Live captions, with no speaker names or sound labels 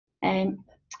and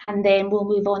then we'll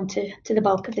move on to the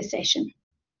bulk of the session.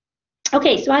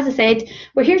 Okay, so as I said,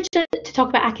 we're here to talk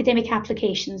about academic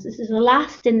applications. This is the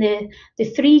last in the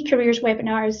 3 careers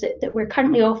webinars that we're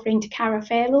currently offering to Cara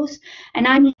Fellows, and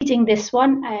I'm leading this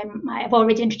one. I've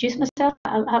already introduced myself.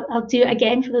 I'll do it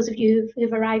again for those of you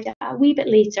who've arrived a wee bit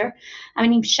later. My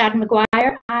name's Sharon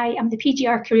Maguire. I am the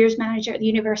PGR Careers Manager at the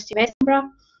University of Edinburgh.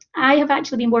 I have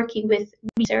actually been working with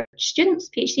research students,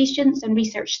 PhD students and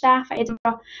research staff at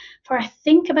Edinburgh for I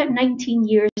think about 19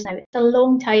 years now. It's a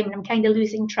long time and I'm kind of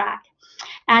losing track.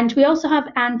 And we also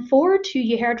have Anne Ford, who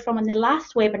you heard from in the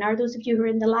last webinar. Those of you who were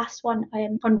in the last one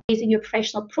on raising your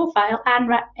professional profile, Anne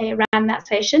ran that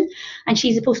session, and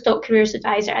she's a postdoc careers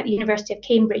advisor at the University of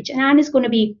Cambridge. And Anne is going to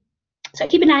be, so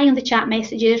keep an eye on the chat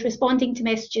messages, responding to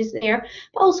messages there,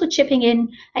 but also chipping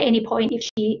in at any point if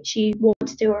she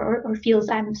wants to or feels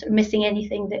I'm sort of missing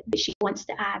anything that she wants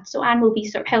to add. So Anne will be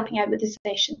sort of helping out with this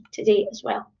session today as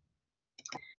well.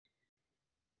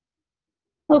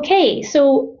 Okay,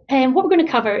 so what we're going to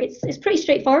cover, it's pretty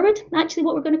straightforward. Actually,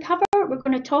 what we're going to cover, we're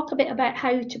going to talk a bit about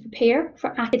how to prepare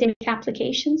for academic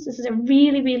applications. This is a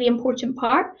really, really important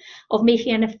part of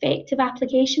making an effective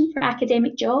application for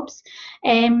academic jobs.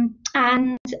 And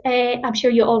I'm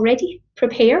sure you already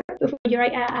prepare before you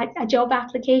write a job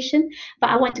application,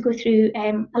 but I want to go through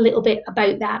a little bit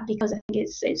about that because I think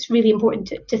it's really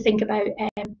important to think about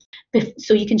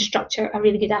so you can structure a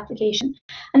really good application.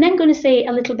 And then I'm going to say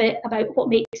a little bit about what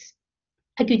makes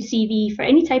a good CV for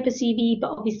any type of CV,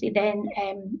 but obviously then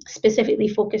specifically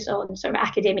focus on sort of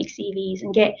academic CVs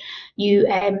and get you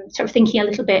sort of thinking a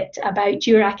little bit about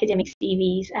your academic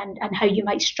CVs and how you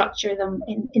might structure them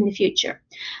in the future.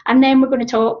 And then we're going to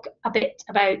talk a bit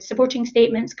about supporting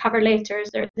statements, cover letters.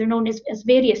 They're known as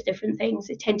various different things.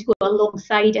 They tend to go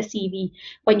alongside a CV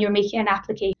when you're making an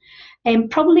application.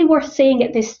 Probably worth saying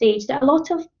at this stage that a lot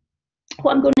of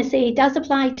what I'm going to say does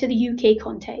apply to the UK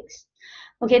context.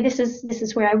 Okay, this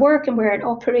is where I work and where it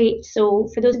operates. So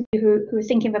for those of you who are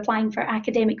thinking of applying for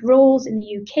academic roles in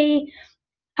the UK,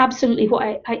 absolutely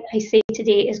what I say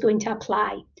today is going to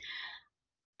apply.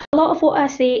 A lot of what I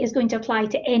say is going to apply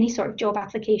to any sort of job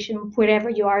application wherever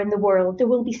you are in the world. There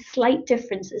will be slight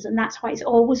differences, and that's why it's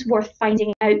always worth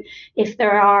finding out if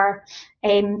there are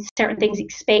certain things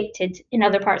expected in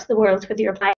other parts of the world, whether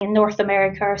you're applying in North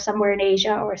America or somewhere in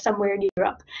Asia or somewhere in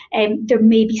Europe. There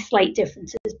may be slight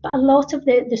differences, but a lot of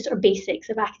the sort of basics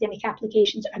of academic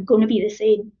applications are going to be the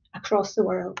same across the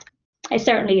world.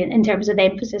 Certainly in terms of the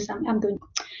emphasis I'm going.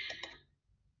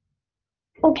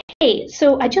 Okay,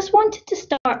 so I just wanted to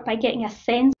start by getting a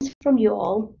sense from you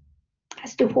all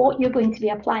as to what you're going to be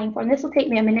applying for. And this will take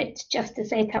me a minute just to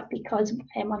set up because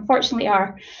unfortunately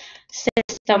our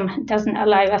system doesn't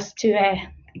allow us to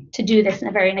do this in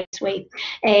a very nice way.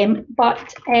 Some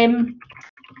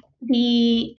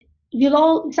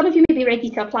of you may be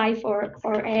ready to apply for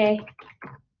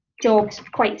jobs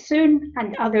quite soon,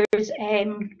 and others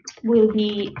will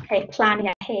be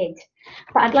planning ahead.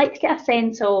 But I'd like to get a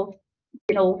sense of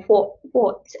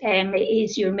what it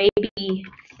is you're maybe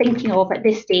thinking of at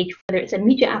this stage, whether it's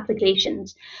immediate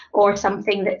applications or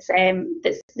something that's in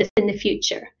the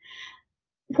future.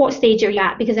 What stage are you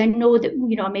at? Because I know that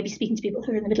I may be speaking to people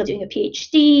who are in the middle of doing a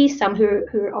PhD, some who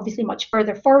are obviously much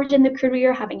further forward in their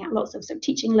career, having had lots of sort of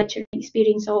teaching, lecturing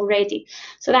experience already.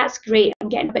 So that's great. I'm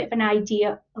getting a bit of an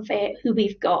idea of who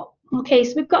we've got. Okay,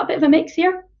 so we've got a bit of a mix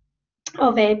here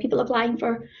of people applying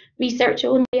for research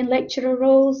only and lecturer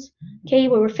roles. Okay,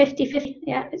 we're 50-50.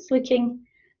 Yeah, it's looking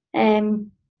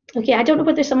okay. I don't know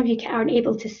whether some of you aren't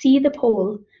able to see the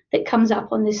poll that comes up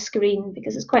on this screen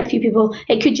because there's quite a few people.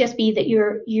 It could just be that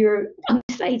you're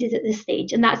undecided at this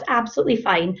stage, and that's absolutely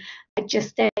fine. It's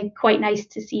just quite nice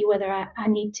to see whether I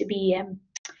need to be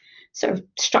sort of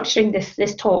structuring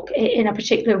this talk in a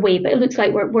particular way, but it looks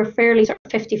like we're fairly sort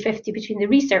of 50-50 between the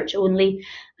research only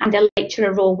and a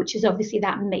lecturer role, which is obviously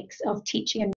that mix of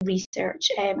teaching and research.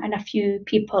 And a few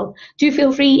people, do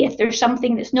feel free, if there's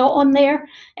something that's not on there,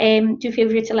 do feel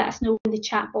free to let us know in the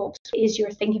chat box what it is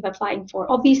you're thinking of applying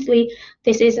for. Obviously,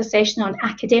 this is a session on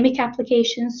academic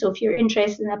applications, so if you're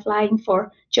interested in applying for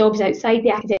jobs outside the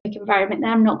academic environment,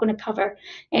 then I'm not going to cover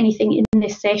anything in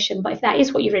this session, but if that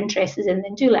is what you're interested in,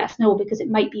 then do let us know, because it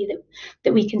might be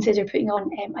that we consider putting on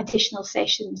additional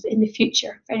sessions in the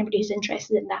future for anybody who's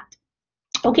interested in that.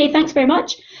 Okay, thanks very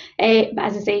much. But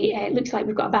as I say, it looks like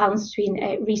we've got a balance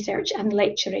between research and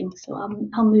lecturing, so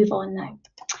I'll move on now.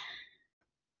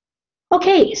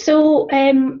 Okay, so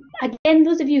again,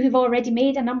 those of you who've already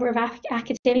made a number of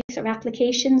academic sort of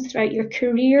applications throughout your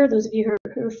career, those of you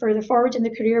who are further forward in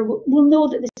the career will know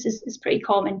that this is pretty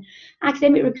common.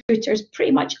 Academic recruiters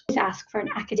pretty much always ask for an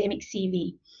academic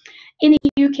CV. In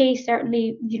the UK,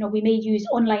 certainly, we may use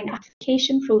online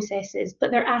application processes,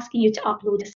 but they're asking you to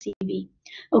upload a CV.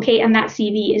 Okay, and that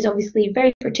CV is obviously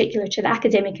very particular to the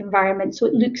academic environment, so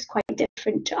it looks quite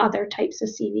different to other types of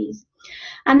CVs.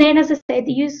 And then, as I said,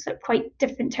 they use quite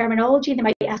different terminology. They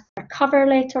might ask for a cover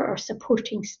letter or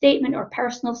supporting statement or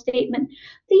personal statement.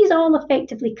 These all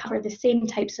effectively cover the same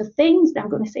types of things. I'm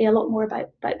going to say a lot more about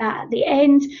that at the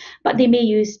end, but they may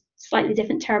use slightly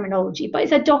different terminology. But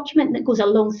it's a document that goes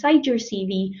alongside your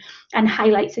CV and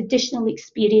highlights additional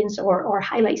experience or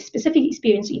highlights specific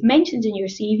experience that you've mentioned in your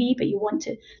CV, but you want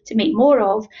to make more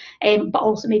of, but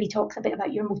also maybe talks a bit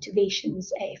about your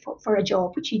motivations for a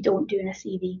job, which you don't do in a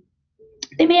CV.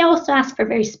 They may also ask for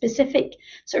very specific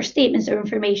sort of statements or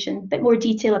information, a bit more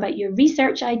detail about your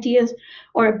research ideas,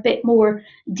 or a bit more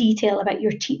detail about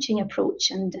your teaching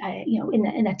approach and,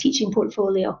 in a teaching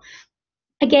portfolio.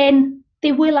 Again,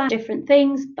 they will ask different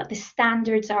things, but the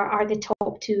standards are the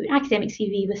top two: academic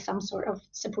CV with some sort of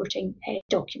supporting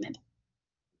document.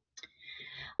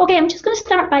 Okay, I'm just going to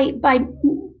start by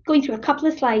going through a couple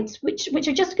of slides, which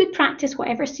are just good practice,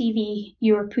 whatever CV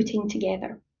you're putting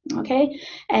together. Okay,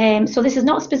 so this is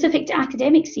not specific to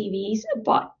academic CVs,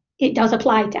 but it does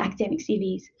apply to academic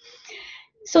CVs.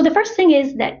 So the first thing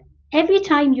is that every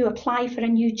time you apply for a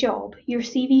new job, your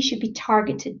CV should be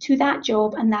targeted to that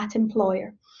job and that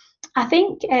employer. I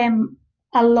think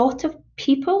a lot of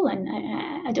people, and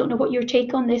I don't know what your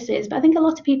take on this is, but I think a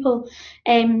lot of people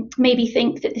maybe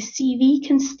think that the CV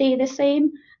can stay the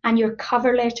same and your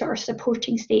cover letter or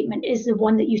supporting statement is the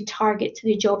one that you target to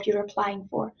the job you're applying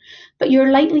for. But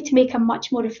you're likely to make a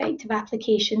much more effective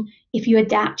application if you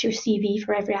adapt your CV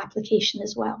for every application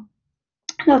as well.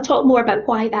 And I'll talk more about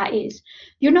why that is.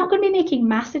 You're not going to be making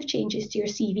massive changes to your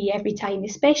CV every time,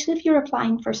 especially if you're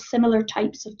applying for similar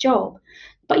types of job,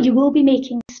 but you will be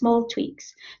making small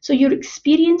tweaks. So your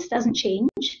experience doesn't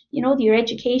change, your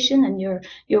education and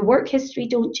your work history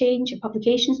don't change, your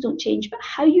publications don't change, but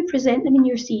how you present them in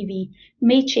your CV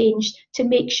may change to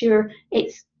make sure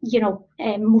it's,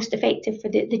 most effective for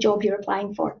the job you're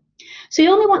applying for. So you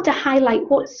only want to highlight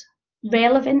what's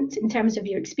relevant in terms of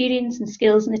your experience and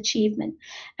skills and achievement.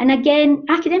 And again,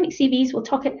 academic CVs, we'll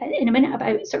talk in a minute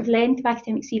about sort of length of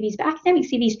academic CVs, but academic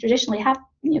CVs traditionally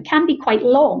can be quite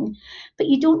long, but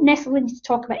you don't necessarily need to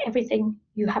talk about everything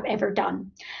you have ever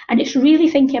done. And it's really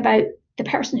thinking about the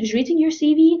person who's reading your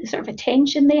CV, the sort of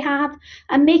attention they have,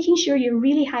 and making sure you're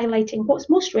really highlighting what's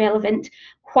most relevant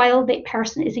while that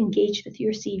person is engaged with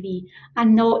your CV,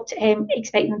 and not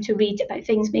expect them to read about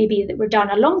things maybe that were done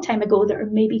a long time ago that are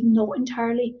maybe not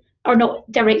entirely or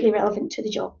not directly relevant to the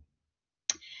job.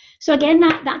 So again,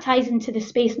 that ties into the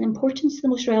space and importance of the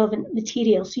most relevant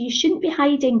material. So you shouldn't be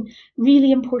hiding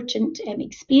really important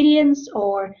experience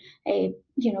or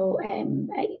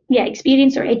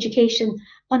experience or education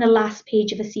on the last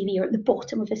page of a CV or at the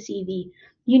bottom of a CV.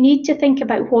 You need to think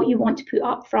about what you want to put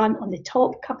up front on the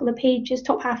top couple of pages,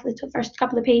 top half of the first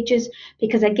couple of pages,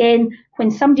 because again,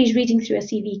 when somebody's reading through a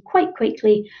CV quite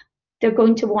quickly, they're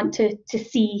going to want to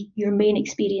see your main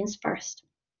experience first.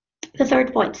 The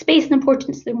third point, space and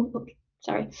importance.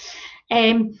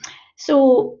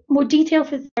 So more detail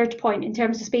for the third point in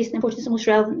terms of space and importance of most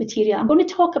relevant material. I'm going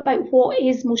to talk about what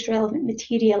is most relevant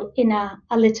material in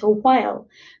a little while,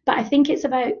 but I think it's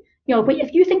about,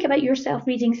 if you think about yourself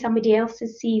reading somebody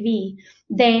else's CV,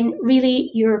 then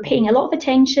really you're paying a lot of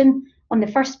attention on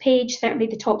the first page, certainly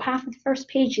the top half of the first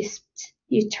page.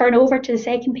 You turn over to the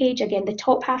second page, again, the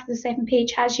top half of the second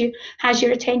page has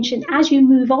your attention. As you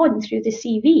move on through the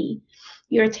CV,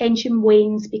 your attention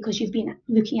wanes because you've been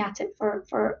looking at it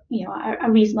for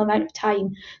a reasonable amount of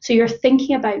time. So you're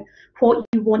thinking about what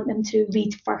you want them to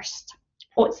read first.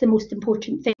 What's the most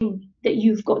important thing that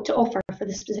you've got to offer for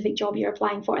the specific job you're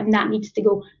applying for? And that needs to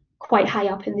go quite high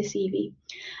up in the CV.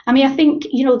 I mean, I think,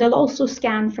 they'll also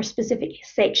scan for specific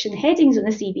section headings on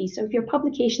the CV. So if your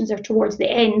publications are towards the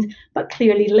end, but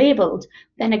clearly labelled,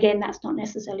 then again, that's not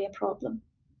necessarily a problem.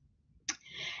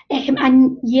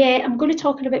 And yeah, I'm going to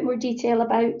talk in a bit more detail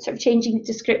about sort of changing the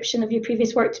description of your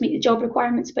previous work to meet the job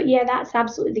requirements. But yeah, that's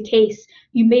absolutely the case.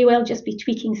 You may well just be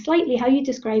tweaking slightly how you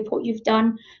describe what you've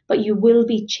done, but you will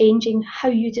be changing how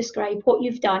you describe what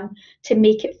you've done to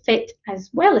make it fit as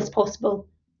well as possible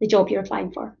the job you're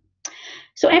applying for.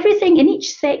 So everything in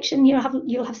each section, you'll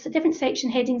have different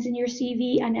section headings in your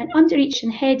CV, and under each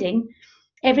heading,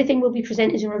 everything will be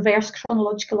presented in reverse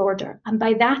chronological order. And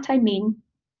by that I mean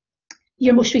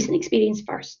your most recent experience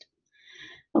first.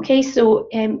 Okay, so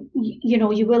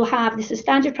you will have, this is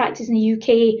standard practice in the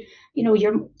UK,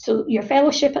 your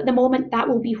fellowship at the moment, that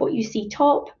will be what you see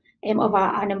top of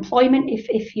an employment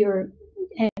if you're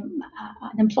an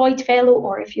employed fellow,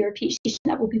 or if you're a PhD student,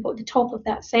 that will be at the top of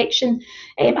that section,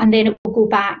 and then it will go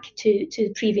back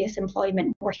to previous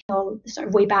employment, working all the sort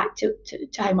of way back to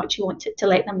how much you want to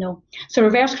let them know. So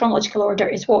reverse chronological order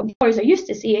is what employers are used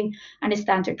to seeing and is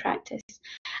standard practice.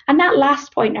 And that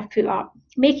last point I've put up,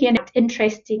 making it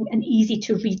interesting and easy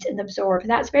to read and absorb.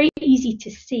 That's very easy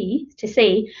to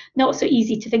say, not so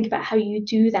easy to think about how you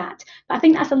do that. But I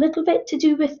think that's a little bit to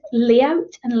do with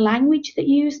layout and language that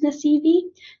you use in a CV.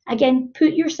 Again,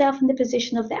 put yourself in the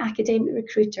position of the academic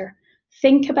recruiter.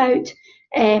 Think about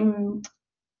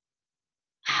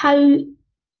how,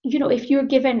 you know, if you're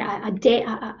given a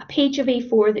page of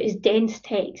A4 that is dense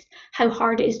text, how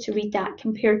hard it is to read that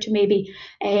compared to maybe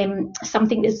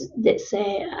something that's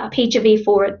a page of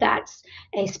A4 that's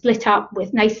split up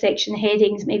with nice section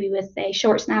headings, maybe with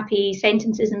short, snappy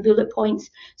sentences and bullet points.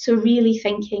 So really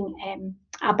thinking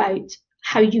about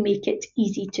how you make it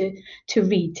easy to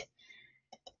read.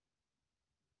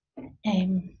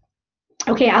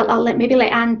 Okay, I'll maybe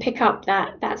let Anne pick up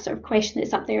that sort of question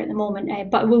that's up there at the moment,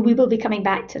 but we will be coming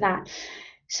back to that.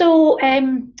 So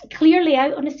clear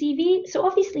layout on a CV. So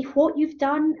obviously what you've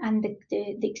done and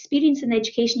the experience and the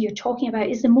education you're talking about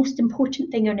is the most important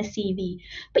thing on a CV.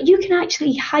 But you can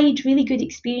actually hide really good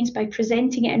experience by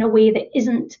presenting it in a way that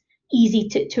isn't easy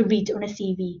to read on a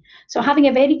CV. So having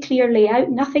a very clear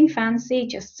layout, nothing fancy,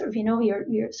 just sort of, you know,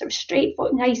 your sort of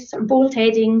straightforward, nice sort of bold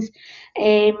headings,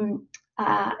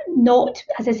 not,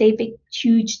 as I say, big,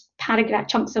 huge paragraph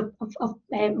chunks of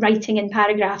writing in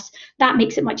paragraphs. That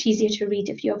makes it much easier to read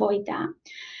if you avoid that.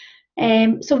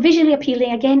 So visually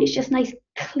appealing, again, it's just nice,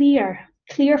 clear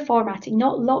formatting,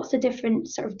 not lots of different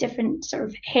sort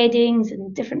of headings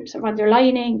and different sort of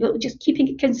underlining, but just keeping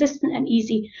it consistent and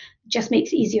easy just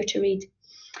makes it easier to read.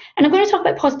 And I'm going to talk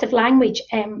about positive language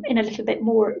in a little bit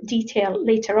more detail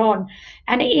later on.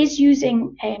 And it is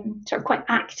using sort of quite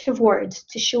active words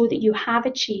to show that you have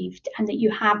achieved and that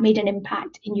you have made an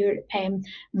impact in your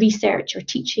research or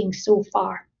teaching so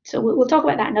far. So we'll talk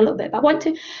about that in a little bit. But I want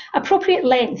to, appropriate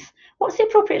length. What's the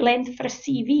appropriate length for a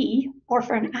CV or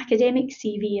for an academic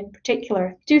CV in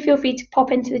particular? Do feel free to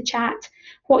pop into the chat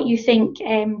what you think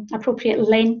appropriate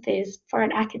length is for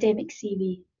an academic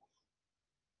CV.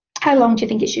 How long do you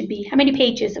think it should be? How many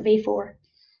pages of A4?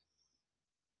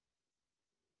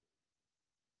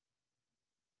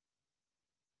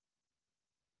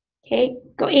 Okay,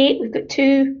 got 8, we've got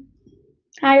 2,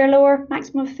 higher, lower,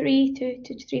 maximum of 3, 2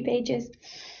 to 3 pages.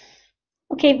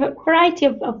 Okay, but variety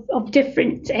of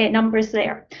different numbers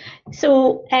there.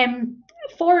 So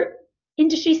for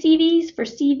industry CVs, for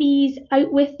CVs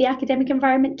out with the academic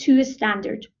environment, 2 is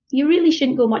standard. You really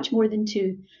shouldn't go much more than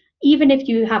 2. Even if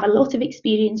you have a lot of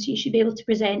experience, you should be able to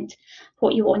present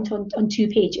what you want on 2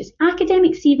 pages.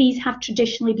 Academic CVs have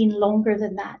traditionally been longer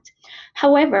than that.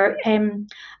 However,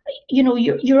 you know,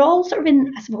 you're all sort of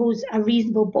in, I suppose, a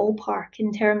reasonable ballpark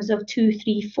in terms of 2,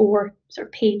 3, 4 sort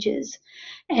of pages.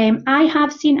 I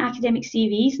have seen academic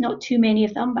CVs, not too many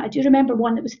of them, but I do remember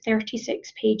one that was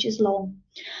 36 pages long.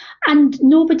 And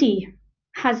nobody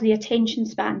has the attention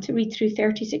span to read through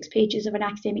 36 pages of an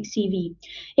academic CV.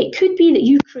 It could be that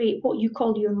you create what you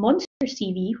call your monster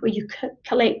CV, where you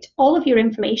collect all of your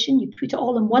information, you put it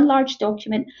all in one large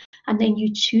document, and then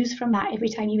you choose from that every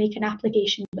time you make an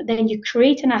application. But then you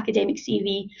create an academic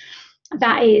CV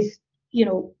that is, you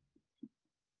know,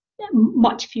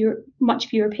 much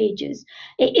fewer pages.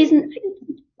 It isn't.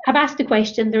 I've asked the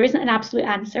question. There isn't an absolute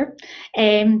answer.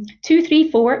 2,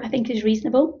 3, 4, I think is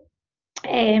reasonable.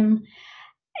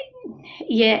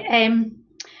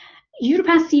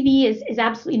 Europass CV is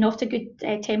absolutely not a good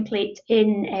template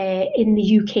in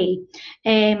the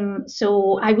UK.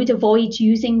 So I would avoid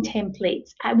using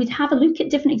templates. I would have a look at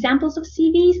different examples of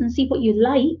CVs and see what you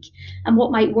like and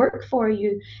what might work for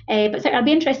you. But I'll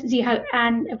be interested to see how,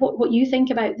 and what you think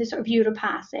about the sort of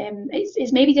Europass.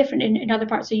 It's maybe different in other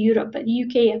parts of Europe, but the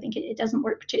UK, I think it doesn't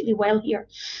work particularly well here.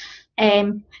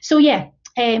 So yeah.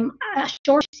 A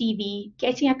short CV,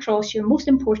 getting across your most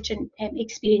important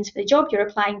experience for the job you're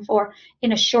applying for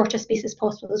in as short a space as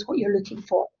possible is what you're looking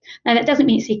for. Now, that doesn't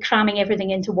mean, say, cramming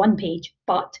everything into 1 page,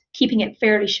 but keeping it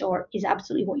fairly short is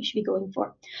absolutely what you should be going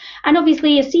for. And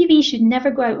obviously, a CV should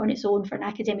never go out on its own for an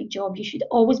academic job. You should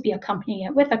always be accompanying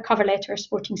it with a cover letter or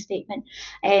supporting statement,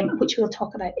 which we'll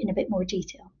talk about in a bit more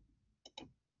detail.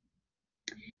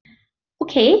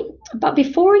 Okay, but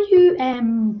before you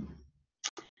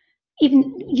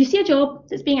even you see a job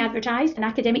that's being advertised, an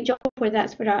academic job, whether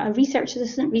that's for a research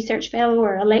assistant, research fellow,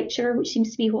 or a lecturer, which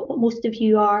seems to be what most of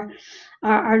you are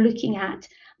looking at,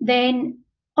 then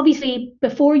obviously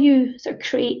before you sort of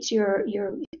create your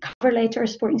cover letter,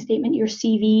 supporting statement, your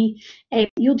CV,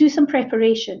 you'll do some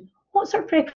preparation. what sort of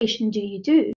preparation do you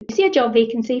do? You see a job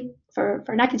vacancy for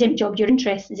an academic job you're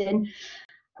interested in.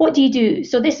 What do you do?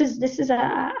 So this is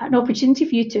an opportunity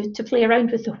for you to play around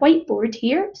with the whiteboard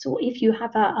here. So if you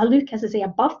have a look, as I say,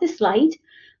 above the slide,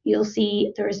 you'll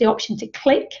see there is the option to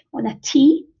click on a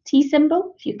T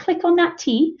symbol. If you click on that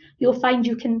T, you'll find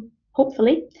you can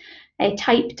hopefully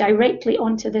type directly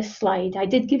onto this slide. I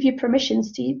did give you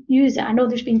permissions to use it. I know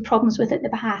there's been problems with it in the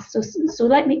past,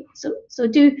 so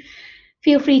do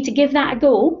feel free to give that a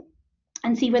go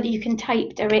and see whether you can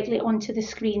type directly onto the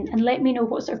screen, and let me know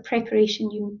what sort of preparation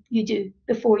you do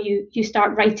before you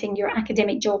start writing your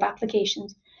academic job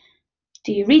applications.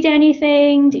 Do you read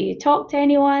anything? Do you talk to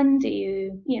anyone? Do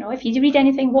you, if you read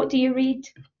anything, what do you read?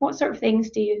 What sort of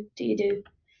things do you do?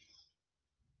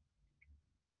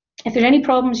 If there's any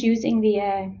problems using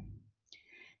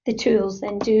the tools,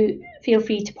 then do feel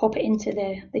free to pop it into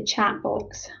the chat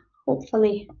box.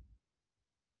 Hopefully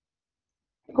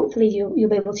you'll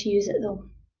be able to use it though.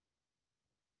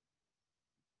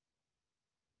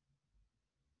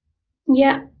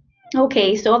 Yeah.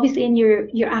 Okay, so obviously in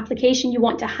your application, you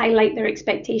want to highlight their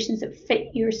expectations that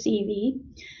fit your CV.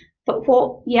 But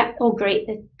great,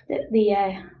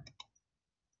 the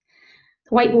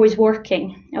whiteboard's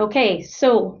working. Okay,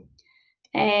 so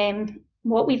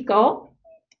what we've got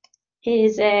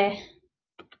is,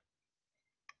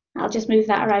 I'll just move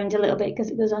that around a little bit because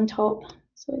it goes on top.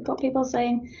 So we've got people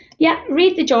saying, yeah,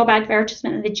 read the job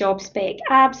advertisement and the job spec.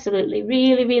 Absolutely,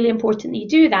 really, really important that you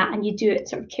do that, and you do it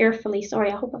sort of carefully.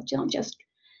 Sorry, I hope I've not just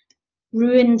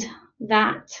ruined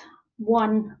that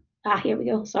one. Here we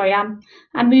go. Sorry, I'm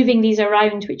moving these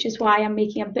around, which is why I'm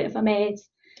making a bit of a mess.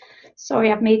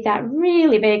 Sorry, I've made that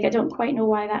really big. I don't quite know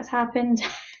why that's happened.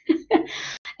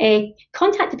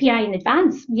 Contact the PI in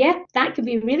advance. Yeah, that could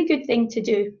be a really good thing to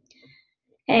do.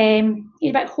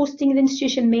 About hosting the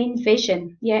institution main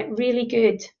vision. Yeah, really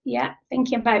good. Yeah,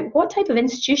 thinking about what type of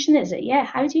institution is it? Yeah,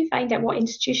 how do you find out what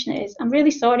institution it is? I'm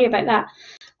really sorry about that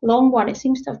long one. It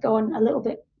seems to have gone a little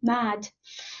bit mad.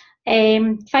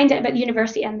 Find out about the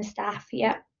university and the staff.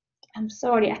 Yeah, I'm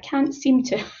sorry, I can't seem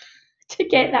to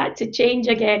get that to change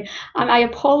again. My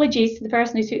apologies to the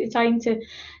person who took the time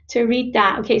to read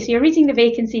that. Okay, so you're reading the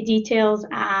vacancy details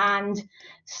and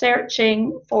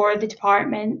searching for the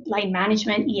department, line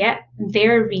management,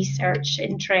 their research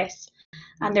interests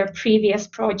and their previous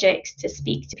projects to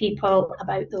speak to people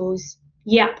about those.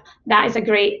 Yep, that is a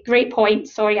great point.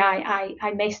 Sorry,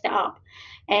 I messed it up.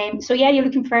 So yeah, you're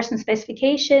looking for personal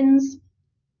specifications,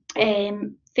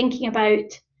 thinking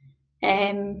about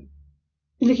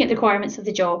looking at the requirements of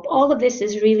the job. All of this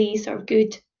is really sort of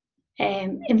good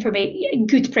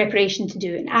good preparation to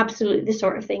do, and absolutely the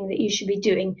sort of thing that you should be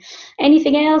doing.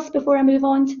 Anything else before I move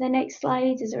on to the next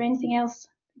slide? Is there anything else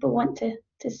people want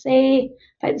to say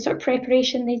about the sort of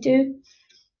preparation they do?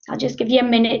 I'll just give you a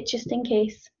minute just in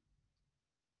case.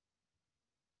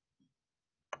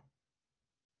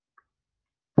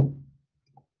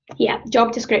 Yeah,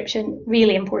 job description,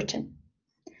 really important.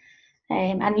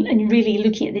 And really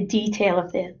looking at the detail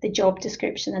of the job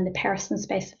description and the person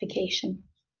specification.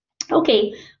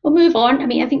 Okay, we'll move on. I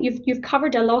mean, I think you've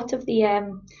covered a lot of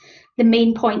the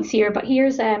main points here, but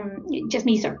here's just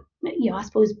me sort of, I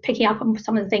suppose picking up on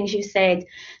some of the things you said.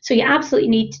 So you absolutely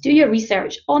need to do your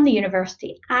research on the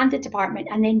university and the department,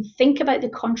 and then think about the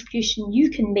contribution you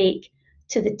can make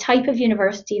to the type of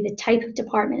university, the type of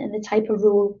department, and the type of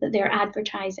role that they're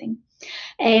advertising.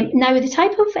 Now, the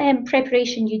type of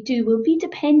preparation you do will be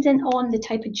dependent on the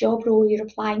type of job role you're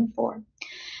applying for.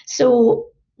 So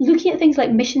looking at things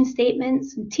like mission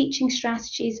statements and teaching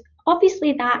strategies,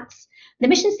 obviously the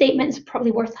mission statements are probably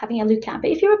worth having a look at.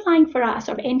 But if you're applying for a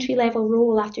sort of entry-level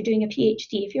role after doing a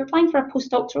PhD, if you're applying for a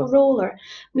postdoctoral role or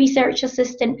research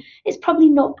assistant, it's probably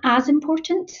not as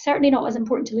important, certainly not as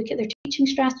important to look at their teaching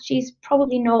strategies,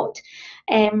 probably not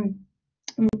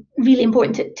really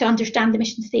important to understand the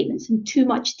mission statements in too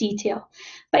much detail.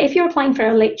 But if you're applying for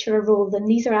a lecturer role, then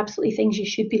these are absolutely things you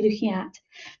should be looking at.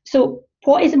 So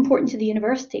what is important to the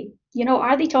university?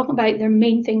 Are they talking about their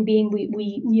main thing being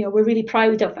we're really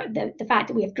proud of the fact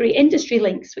that we have great industry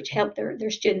links which help their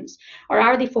students? Or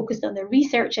are they focused on their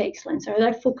research excellence? Or are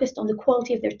they focused on the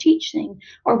quality of their teaching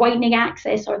or widening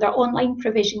access or their online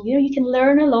provision? You can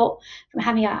learn a lot from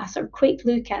having a sort of quick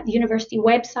look at the university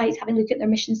websites, having a look at their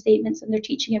mission statements and their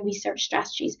teaching and research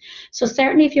strategies. So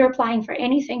certainly if you're applying for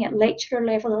anything at lecturer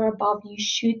level or above, you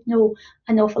should know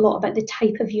an awful lot about the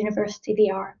type of university they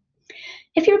are.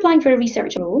 If you're applying for a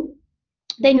research role,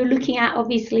 Then you're looking at,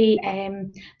 obviously,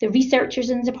 the researchers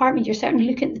in the department. You're certainly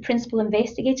looking at the principal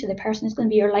investigator, the person who's going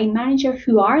to be your line manager.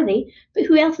 Who are they? But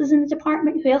who else is in the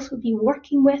department? Who else will be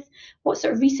working with? What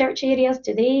sort of research areas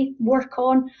do they work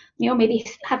on? You know, maybe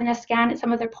having a scan at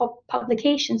some of their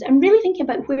publications and really thinking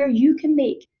about where you can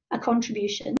make a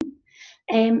contribution,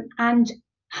 and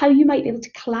how you might be able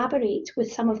to collaborate with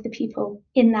some of the people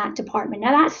in that department.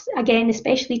 Now that's, again,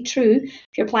 especially true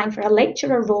if you're applying for a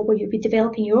lecturer role where you'll be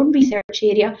developing your own research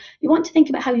area. You want to think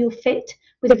about how you'll fit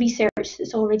with the research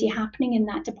that's already happening in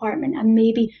that department, and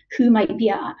maybe who might be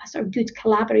a sort of good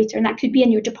collaborator. And that could be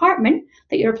in your department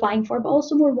that you're applying for, but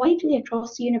also more widely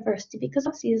across the university, because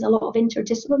obviously there's a lot of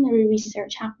interdisciplinary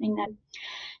research happening now.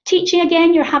 Teaching,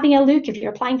 again, you're having a look if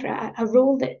you're applying for a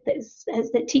role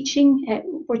that teaching,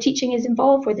 where teaching is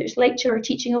involved, whether it's lecture or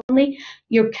teaching only.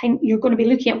 You're going to be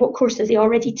looking at what courses they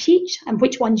already teach and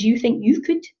which ones you think you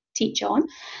could teach on.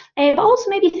 But also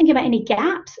maybe think about any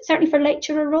gaps, certainly for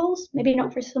lecturer roles, maybe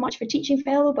not for so much for teaching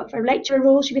fellow, but for lecturer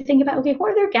roles, you would think about, okay, what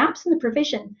are their gaps in the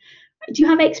provision? Do you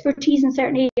have expertise in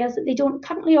certain areas that they don't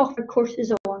currently offer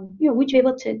courses on? You know, would you be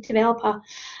able to develop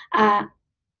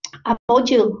a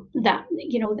module that,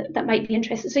 you know, that might be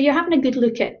interesting? So you're having a good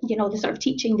look at, you know, the sort of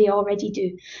teaching they already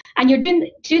do, and you're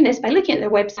doing this by looking at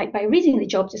their website, by reading the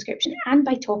job description, and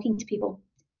by talking to people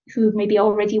who maybe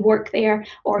already work there,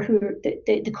 or who are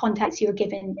the contacts you're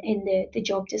given in the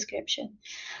job description.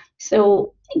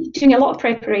 So doing a lot of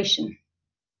preparation.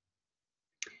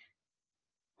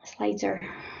 Slides are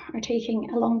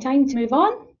taking a long time to move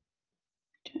on.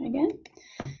 Try again.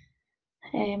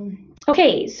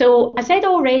 Okay, so I said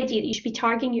already that you should be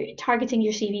targeting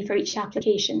your CV for each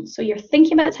application. So you're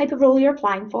thinking about the type of role you're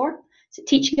applying for. Is it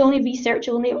teaching only, research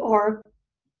only, or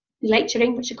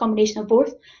lecturing, which is a combination of both?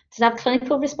 Does it have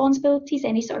clinical responsibilities,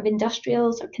 any sort of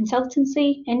industrials or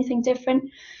consultancy, anything different?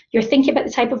 You're thinking about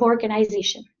the type of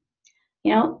organisation.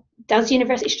 You know, does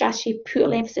university strategy put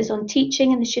an emphasis on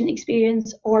teaching and the student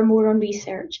experience, or more on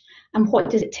research? And what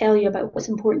does it tell you about what's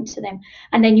important to them?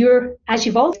 And then you're, as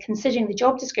you've always, considering the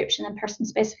job description and person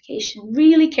specification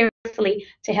really carefully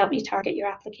to help you target your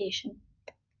application.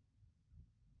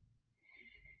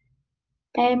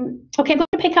 Okay, I'm going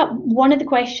to pick up one of the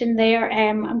questions there.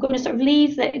 I'm going to sort of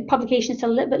leave the publications till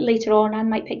a little bit later on. I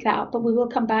might pick that up, but we will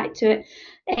come back to it.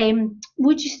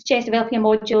 Would you suggest developing a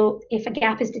module if a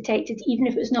gap is detected, even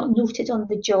if it was not noted on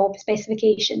the job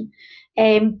specification?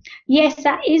 Yes,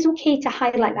 that is okay to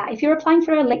highlight that. If you're applying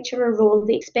for a lecturer role,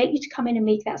 they expect you to come in and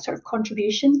make that sort of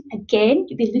contribution. Again,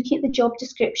 you'll be looking at the job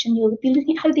description. You'll be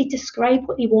looking at how they describe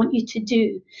what they want you to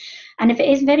do. And if it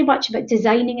is very much about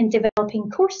designing and developing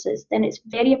courses, then it's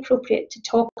very appropriate to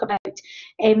talk about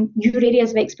your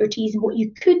areas of expertise and what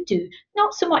you could do.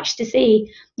 Not so much to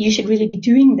say you should really be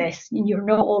doing this and you're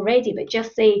not already, but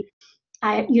just say,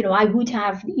 I would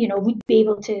have, would be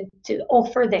able to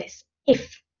offer this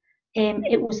if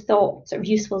it was thought sort of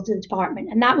useful to the department.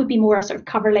 And that would be more a sort of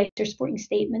cover letter, supporting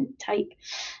statement type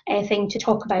thing to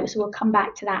talk about. So we'll come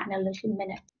back to that in a little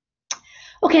minute.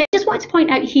 Okay, I just wanted to point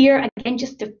out here, again,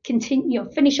 just to continue,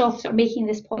 finish off sort of making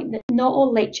this point that not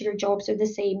all lecturer jobs are the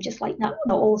same, just like not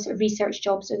all sort of research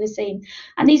jobs are the same.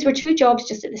 And these were two jobs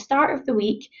just at the start of the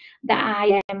week that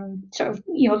I sort of,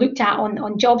 looked at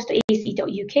on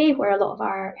jobs.ac.uk, where a lot of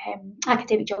our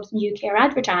academic jobs in the UK are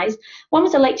advertised. One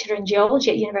was a lecturer in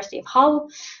geology at University of Hull,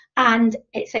 and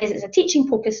it says it's a teaching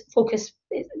focus.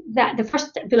 That the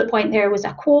first bullet point there was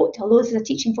a quote, although this is a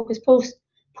teaching focus post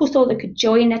holder could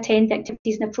join, attend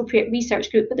activities in an appropriate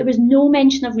research group, but there was no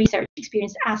mention of research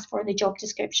experience asked for in the job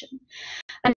description.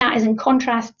 And that is in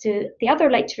contrast to the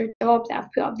other lecturer job that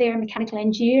I've put up there in mechanical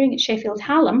engineering at Sheffield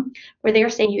Hallam, where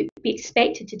they're saying you'd be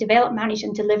expected to develop, manage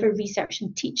and deliver research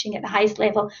and teaching at the highest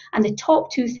level. And the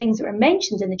top two things that were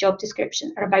mentioned in the job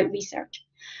description are about research.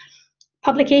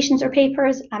 Publications or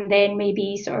papers, and then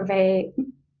maybe sort of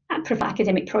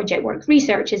academic project work.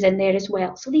 Research is in there as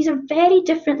well. So these are very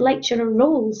different lecturer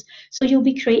roles. So you'll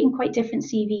be creating quite different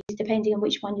CVs depending on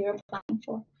which one you're applying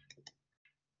for.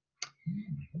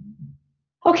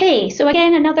 Okay, so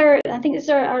again, I think this is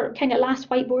our kind of last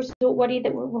whiteboard, so don't worry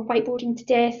that we're whiteboarding to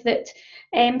death. That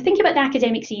think about the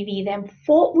academic CV then.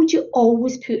 What would you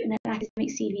always put in an academic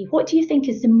CV? What do you think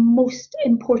is the most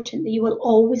important that you will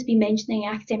always be mentioning in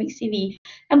an academic CV?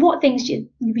 And what things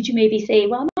would you maybe say,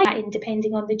 well, I might add in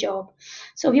depending on the job?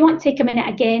 So if you want to take a minute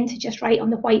again to just write on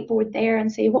the whiteboard there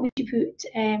and say, what would you put?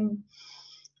 And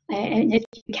if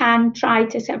you can, try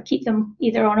to sort of keep them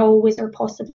either on always or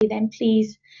possibly, then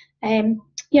please.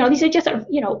 These are just sort of,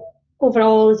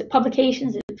 overall, is it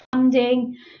publications, is it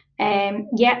funding?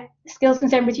 Yeah, skills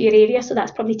concerned with your area, so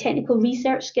that's probably technical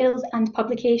research skills and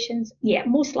publications. Yeah,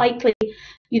 most likely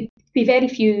you'd be very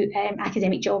few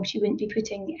academic jobs you wouldn't be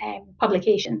putting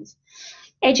publications.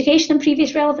 Education and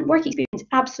previous relevant work experience,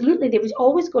 absolutely, they would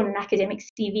always go on an academic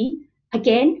CV.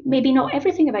 Again, maybe not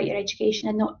everything about your education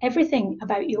and not everything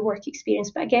about your work experience,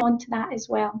 but again, on to that as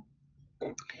well.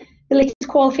 The latest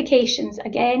qualifications,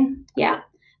 again, yeah.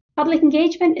 Public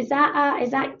engagement, does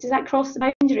that cross the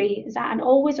boundary? Is that an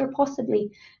always or possibly?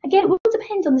 Again, it will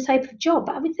depend on the type of job,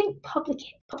 but I would think public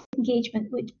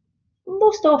engagement would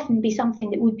most often be something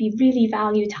that would be really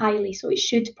valued highly, so it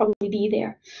should probably be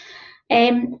there.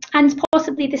 And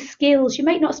possibly the skills, you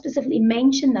might not specifically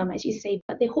mention them, as you say,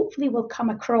 but they hopefully will come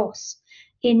across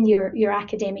in your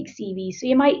academic CV. So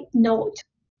you might not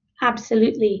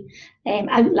absolutely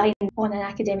outline on an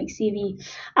academic CV.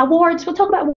 Awards, we'll talk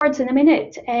about awards in a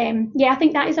minute. Yeah, I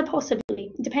think that is a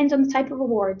possibility. It depends on the type of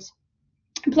awards.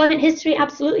 Employment history,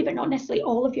 absolutely, but not necessarily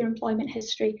all of your employment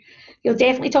history. You'll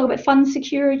definitely talk about funds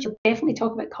secured. You'll definitely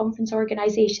talk about conference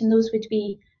organisation. Those would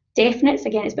be definites.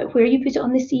 Again, it's about where you put it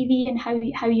on the CV and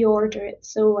how you order it.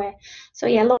 So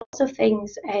yeah, lots of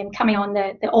things coming on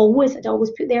the always. I'd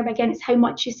always put there, but again, it's how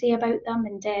much you say about them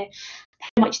and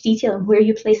how much detail and where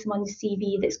you place them on the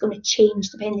CV that's going to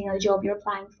change depending on the job you're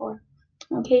applying for.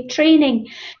 Okay, training.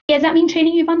 Yeah, does that mean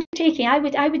training you've undertaken? I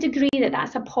would agree that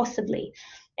that's a possibly.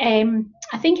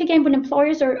 I think again, when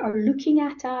employers are looking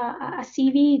at a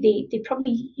CV, they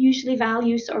probably usually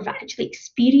value sort of actually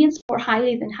experience more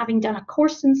highly than having done a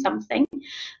course in something.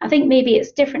 I think maybe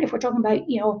it's different if we're talking about,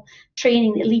 you know,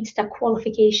 training that leads to a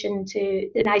qualification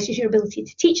that denies your ability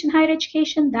to teach in higher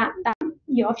education. That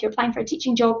you know, if you're applying for a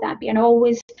teaching job, that'd be an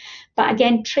always. But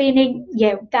again, training,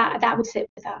 yeah, that would sit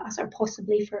with that as or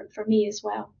possibly for me as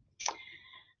well.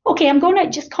 Okay, I'm going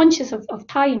to just conscious of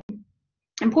time.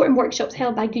 Important workshops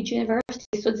held by good universities.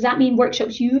 So does that mean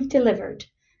workshops you've delivered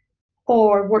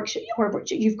or workshops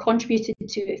you've contributed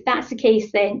to? If that's the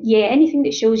case, then yeah, anything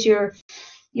that shows your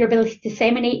ability to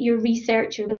disseminate your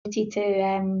research, your ability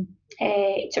to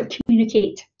sort of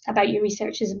communicate about your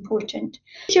research is important.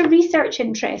 Your research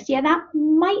interest, yeah, that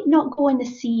might not go in the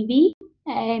CV,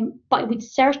 but it would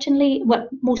certainly,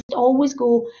 most always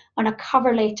go on a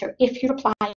cover letter if you're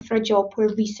applying for a job where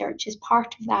research is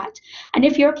part of that. And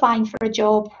if you're applying for a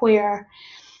job where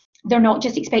they're not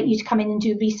just expecting you to come in and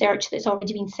do research that's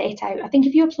already been set out. I think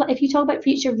if you talk about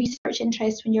future research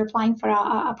interests when you're applying for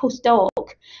a postdoc,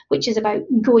 which is about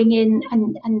going in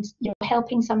and you know,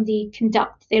 helping somebody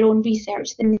conduct their own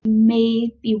research, then they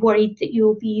may be worried that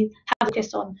you'll be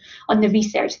focused on the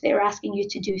research they're asking you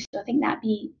to do. So I think that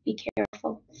be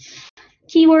careful.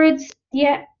 Keywords,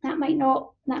 yeah, that might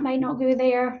not go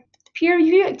there. Peer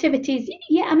review activities,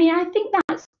 yeah, I mean, I think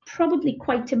that's probably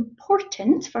quite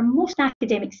important for most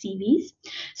academic CVs.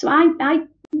 So I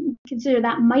consider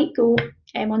that might go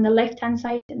on the left-hand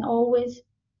side and always.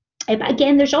 But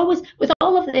again, there's always, with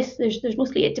all of this, there's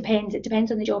mostly it depends. It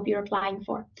depends on the job you're applying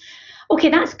for. Okay,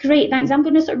 that's great. Thanks. I'm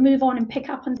going to sort of move on and pick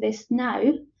up on this now.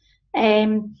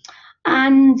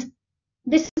 And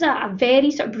this is a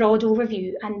very sort of broad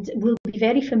overview and will be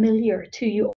very familiar to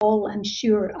you all, I'm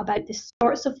sure, about the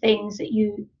sorts of things that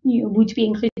you would be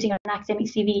including on an academic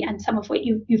CV and some of what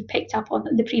you've picked up on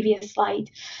the previous slide.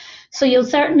 So you'll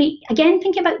certainly, again,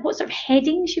 think about what sort of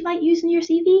headings you might use in your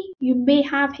CV. You may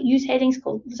have used headings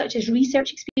such as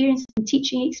research experience and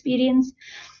teaching experience,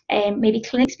 maybe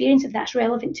clinical experience if that's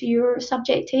relevant to your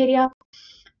subject area.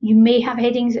 You may have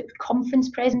headings at conference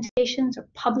presentations or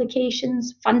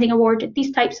publications, funding awarded,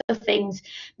 these types of things,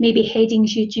 maybe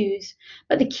headings you'd use.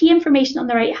 But the key information on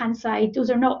the right-hand side, those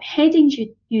are not headings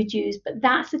you'd use, but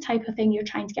that's the type of thing you're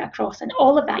trying to get across. And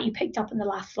all of that you picked up in the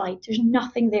last slide. There's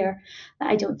nothing there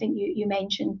that I don't think you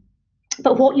mentioned.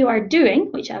 But what you are doing,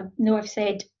 which I know I've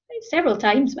said several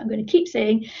times, but I'm going to keep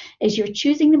saying, is you're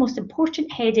choosing the most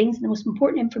important headings and the most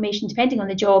important information depending on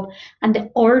the job, and the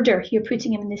order you're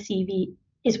putting them in the CV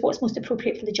is what's most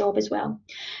appropriate for the job as well.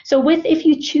 So if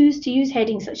you choose to use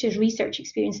headings such as research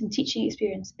experience and teaching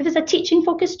experience, if it's a teaching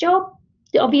focused job,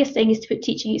 the obvious thing is to put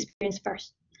teaching experience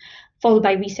first, followed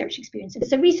by research experience. If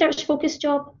it's a research focused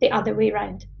job, the other way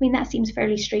around. I mean, that seems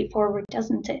fairly straightforward,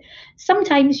 doesn't it?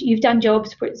 Sometimes you've done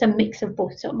jobs where it's a mix of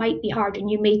both, so it might be hard, and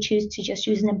you may choose to just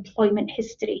use an employment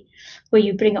history where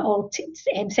you bring it all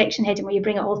to section heading, where you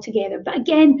bring it all together. But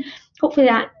again, hopefully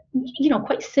that, you know,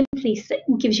 quite simply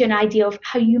gives you an idea of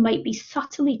how you might be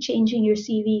subtly changing your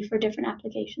CV for different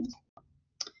applications.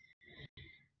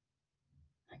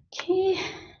 Okay,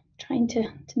 trying to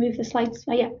move the slides.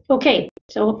 Oh, yeah, okay,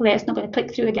 so hopefully it's not going to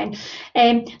click through again.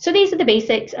 So these are the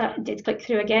basics. Did click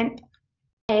through again.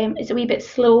 It's a wee bit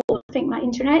slow. think my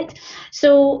internet.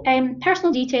 So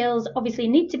personal details obviously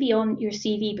need to be on your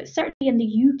CV, but certainly in the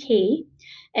UK,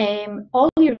 all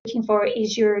you're looking for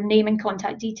is your name and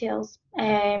contact details.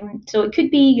 So it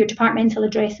could be your departmental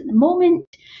address at the moment,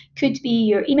 could be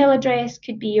your email address,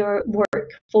 could be your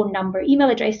work phone number. Email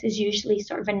address is usually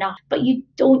sort of enough, but you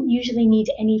don't usually need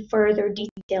any further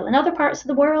detail. In other parts of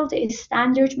the world, it is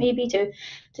standard maybe to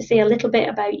say a little bit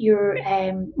about your,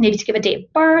 maybe to give a date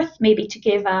of birth, maybe to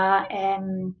give a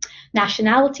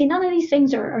nationality. None of these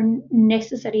things are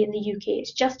necessary in the UK.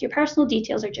 It's just your personal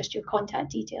details or just your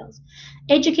contact details.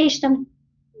 Education, I'm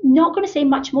not going to say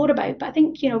much more about, but I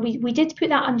think, we did put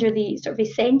that under the sort of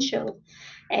essential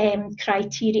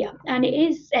criteria, and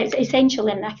it's essential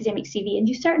in an academic CV, and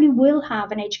you certainly will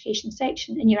have an education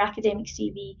section in your academic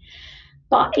CV,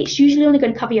 but it's usually only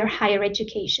going to cover your higher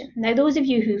education. Now, those of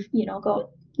you who've got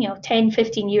 10,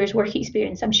 15 years work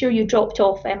experience, I'm sure you dropped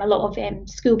off a lot of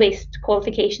school-based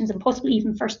qualifications and possibly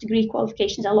even first degree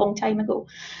qualifications a long time ago.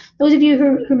 Those of you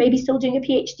who may be still doing a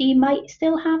PhD might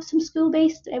still have some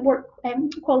school-based work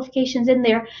qualifications in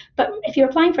there, but if you're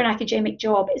applying for an academic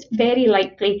job, it's very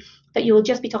likely that you'll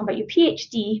just be talking about your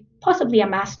PhD, possibly a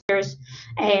master's,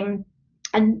 and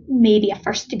maybe a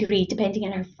first degree, depending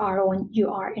on how far on you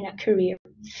are in a career.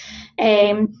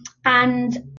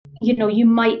 And you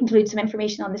might include some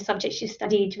information on the subjects you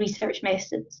studied, research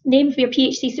methods, name of your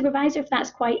PhD supervisor if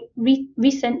that's quite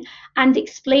recent, and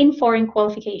explain foreign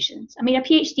qualifications. I mean, a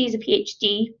PhD is a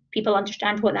PhD. People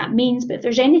understand what that means, but if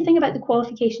there's anything about the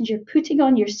qualifications you're putting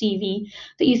on your CV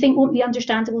that you think won't be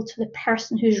understandable to the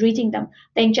person who's reading them,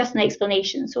 then just an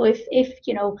explanation. So if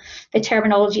the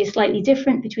terminology is slightly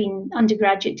different between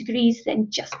undergraduate degrees, then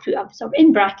just put up sort of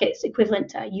in brackets equivalent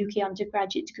to a UK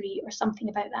undergraduate degree or something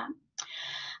about that.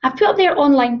 I've put up their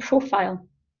online profile.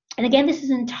 And again, this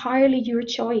is entirely your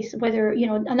choice, whether,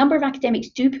 a number of academics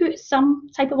do put some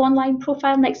type of online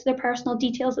profile next to their personal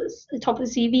details at the top of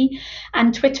the CV,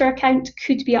 and Twitter account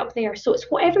could be up there. So it's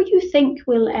whatever you think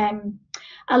will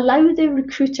allow the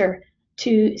recruiter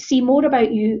to see more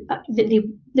about you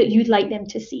that you'd like them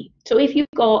to see. So if you've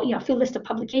got a full list of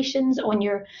publications on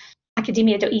your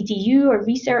academia.edu or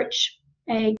research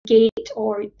Gate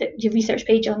or your research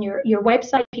page on your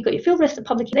website, if you've got your full list of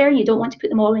publications there and you don't want to put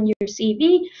them all in your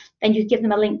CV, then you give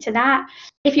them a link to that.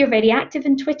 If you're very active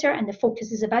in Twitter and the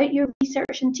focus is about your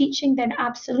research and teaching, then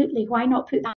absolutely, why not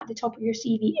put that at the top of your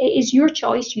CV? It is your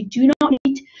choice. You do not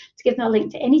need to give them a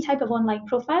link to any type of online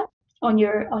profile on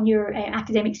your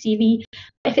academic CV.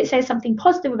 If it says something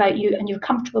positive about you and you're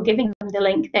comfortable giving them the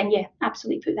link, then yeah,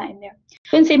 absolutely put that in there.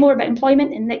 I'm going to say more about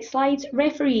employment in the next slides.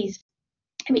 Referees.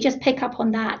 Let me just pick up on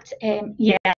that.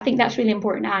 Yeah, I think that's really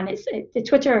important, Anne. The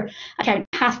Twitter account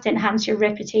has to enhance your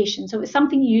reputation. So if it's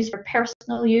something you use for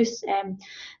personal use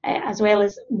as well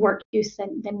as work use,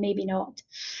 then maybe not.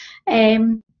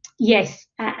 Yes,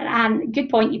 and good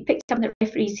point. You picked up the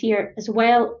referees here as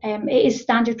well. It is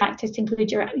standard practice to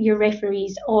include your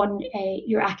referees on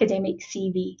your academic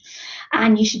CV,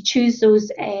 and you should choose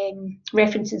those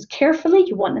references carefully.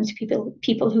 You want them to be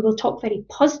people who will talk very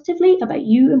positively about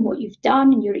you and what you've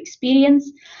done and your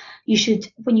experience. You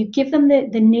should, when you give them the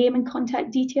name and contact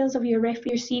details of your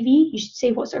referee or CV, you should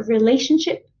say what sort of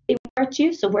relationship they were to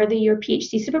you. So were they your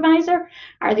PhD supervisor?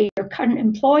 Are they your current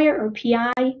employer or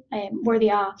PI? Were they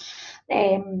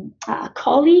a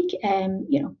colleague?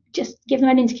 Just give them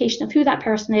an indication of who that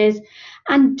person is,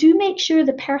 and do make sure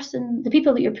the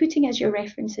people that you're putting as your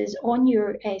references on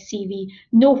your CV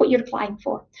know what you're applying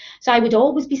for. So I would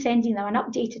always be sending them an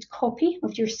updated copy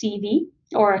of your CV,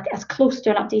 or as close to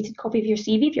an updated copy of your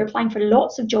CV. If you're applying for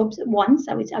lots of jobs at once,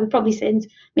 I would probably send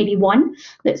maybe one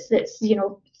that's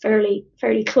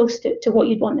fairly close to what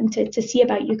you'd want them to see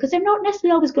about you, because they're not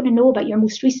necessarily always going to know about your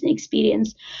most recent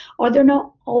experience, or they're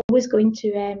not always going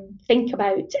to think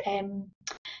about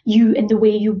you in the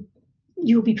way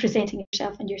you'll be presenting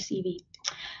yourself in your CV.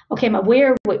 Okay, I'm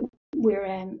aware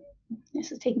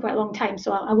this is taking quite a long time,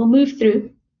 so I will move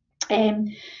through.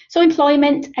 So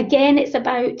employment, again, it's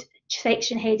about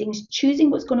section headings, choosing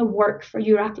what's going to work for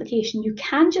your application. You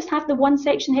can just have the one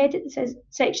section head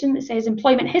section that says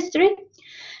employment history,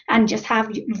 and just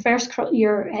have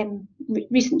your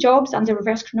recent jobs under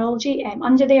reverse chronology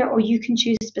under there, or you can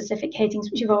choose specific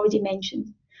headings which you've already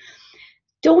mentioned.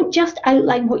 Don't just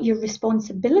outline what your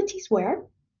responsibilities were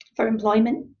for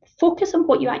employment. Focus on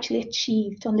what you actually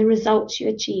achieved, on the results you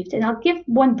achieved. And I'll give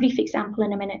one brief example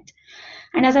in a minute.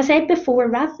 And as I said before,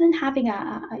 rather than having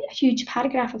a huge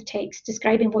paragraph of text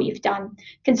describing what you've done,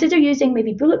 consider using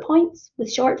maybe bullet points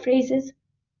with short phrases.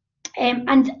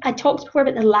 And I talked before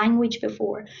about the language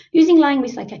before. Using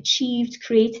language like achieved,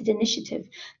 created, initiated,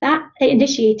 that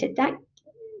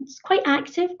it's quite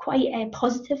active, quite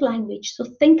positive language. So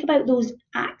think about those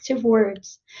active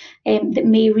words that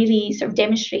may really sort of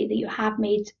demonstrate that you have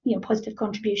made, positive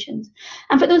contributions.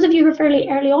 And for those of you who are fairly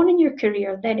early on in your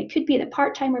career, then it could be that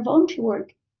part-time or voluntary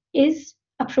work is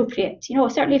appropriate.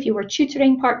 Certainly if you were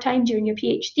tutoring part-time during your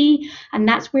PhD and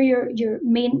that's where your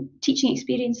main teaching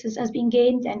experience has been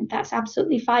gained, then that's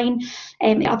absolutely fine.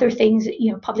 Other things,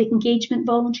 public engagement,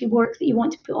 voluntary work that you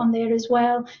want to put on there as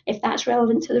well, if that's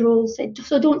relevant to the role.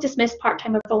 So don't dismiss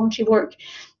part-time or voluntary work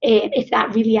if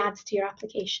that really adds to your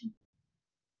application.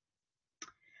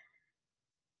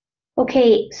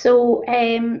 Okay, so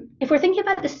if we're thinking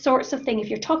about the sorts of thing, if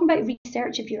you're talking about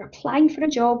research, if you're applying for a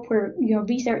job where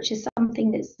research is something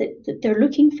that they're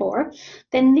looking for,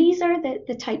 then these are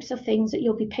the types of things that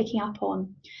you'll be picking up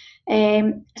on.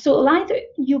 So either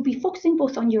you'll be focusing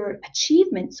both on your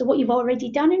achievements, so what you've already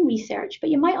done in research,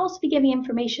 but you might also be giving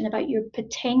information about your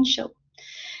potential.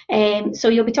 So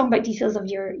you'll be talking about details of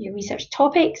your research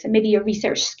topics and maybe your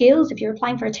research skills. If you're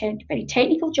applying for a very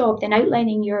technical job, then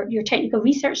outlining your technical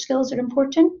research skills are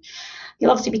important.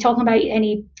 You'll obviously be talking about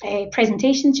any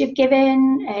presentations you've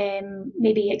given,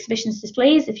 maybe exhibitions,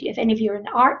 displays, if any of you are in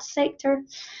the arts sector.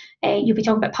 You'll be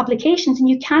talking about publications, and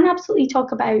you can absolutely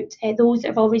talk about those that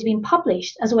have already been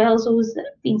published, as well as those that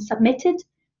have been submitted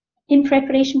in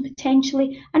preparation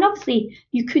potentially. And obviously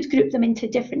you could group them into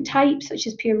different types, such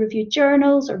as peer-reviewed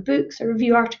journals or books or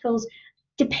review articles,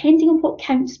 depending on what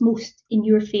counts most in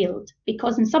your field,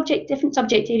 because in different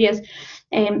subject areas,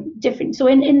 different. So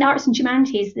in the arts and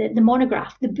humanities, the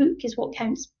monograph, the book is what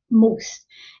counts most.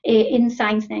 In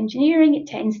science and engineering, it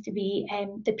tends to be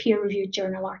the peer-reviewed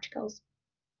journal articles.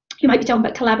 You might be talking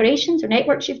about collaborations or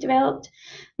networks you've developed,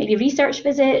 maybe research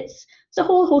visits. There's a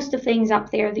whole host of things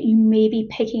up there that you may be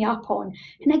picking up on.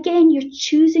 And again, you're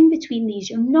choosing between these.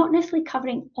 You're not necessarily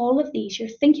covering all of these. You're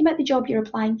thinking about the job you're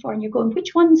applying for and you're going,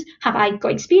 which ones have I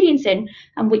got experience in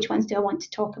and which ones do I want to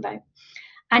talk about?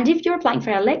 And if you're applying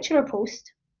for a lecturer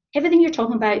post, everything you're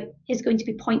talking about is going to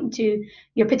be pointing to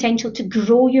your potential to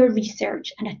grow your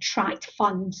research and attract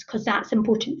funds, because that's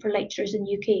important for lecturers in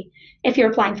the UK. If you're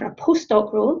applying for a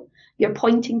postdoc role, you're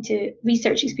pointing to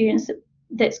research experience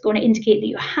that's going to indicate that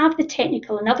you have the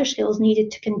technical and other skills needed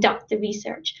to conduct the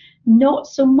research. Not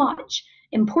so much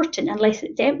important, unless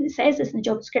it says this in the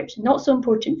job description, not so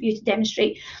important for you to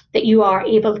demonstrate that you are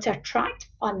able to attract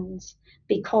funds,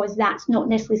 because that's not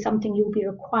necessarily something you'll be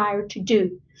required to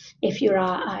do if you're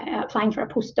applying for a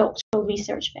postdoctoral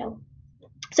research fellow.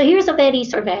 So here's a very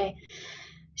sort of a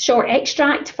short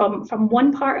extract from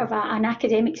one part of an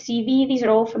academic CV. These are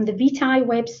all from the Vitae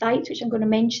website, which I'm going to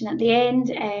mention at the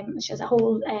end, which has a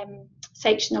whole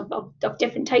section of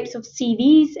different types of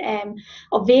CVs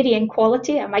of varying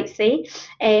quality, I might say.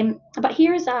 But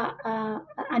here's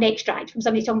an extract from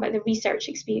somebody talking about their research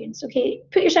experience. Okay,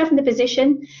 put yourself in the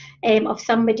position of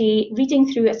somebody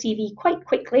reading through a CV quite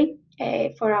quickly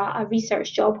for a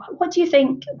research job. What do you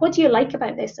think? What do you like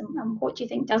about this, and what do you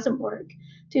think doesn't work?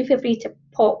 Do feel free to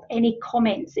pop any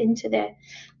comments into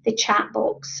the chat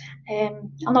box.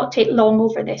 I'll not take long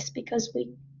over this because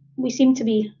we seem to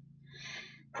be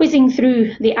whizzing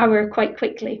through the hour quite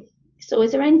quickly. So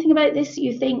is there anything about this that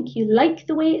you think you like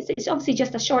the way it's obviously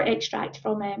just a short extract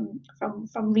from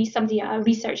somebody, a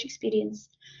research experience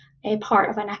part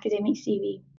of an academic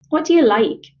CV. What do you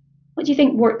like? What do you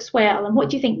think works well, and what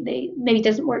do you think maybe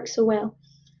doesn't work so well?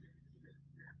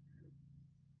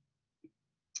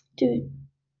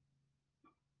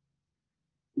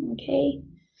 Okay.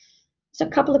 So a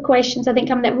couple of questions I think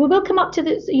coming there. We will come up to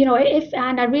this,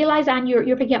 and I realise, Anne,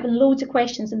 you're picking up loads of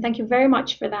questions, and thank you very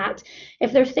much for that.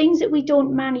 If there are things that we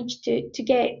don't manage to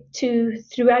get to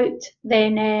throughout,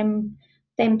 then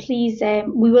please,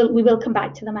 we will come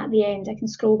back to them at the end. I can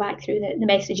scroll back through the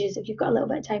messages if you've got a little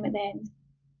bit of time at the end.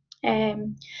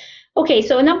 Okay,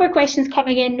 so a number of questions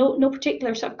coming in, no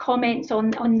particular sort of comments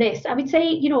on this. I would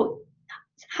say,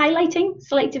 highlighting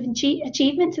selective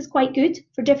achievements is quite good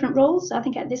for different roles. I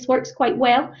think this works quite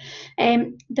well.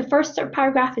 The first sort of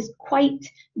paragraph is quite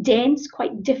dense,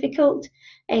 quite difficult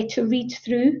to read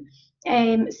through.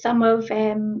 Some of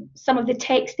the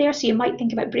text there, so you might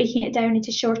think about breaking it down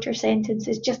into shorter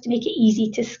sentences just to make it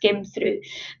easy to skim through.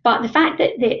 But the fact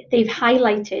that they've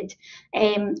highlighted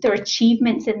their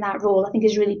achievements in that role, I think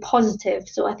is really positive.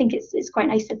 So I think it's quite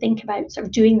nice to think about sort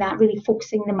of doing that, really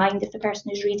focusing the mind of the person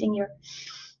who's reading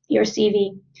your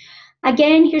CV.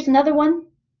 Again, here's another one.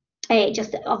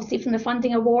 Just obviously from the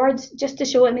funding awards, just to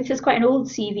show, this is quite an old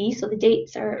CV, so the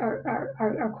dates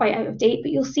are quite out of date,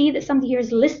 but you'll see that somebody here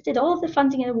has listed all of the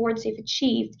funding and awards they've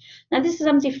achieved. Now, this is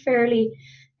somebody fairly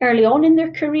early on in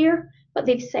their career, but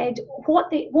they've said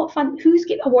who's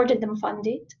awarded them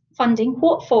funding,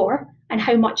 what for, and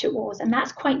how much it was. And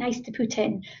that's quite nice to put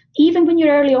in. Even when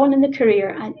you're early on in the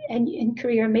career and in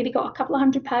career, maybe got a couple of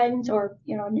 £100 or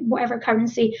whatever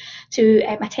currency to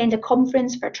attend a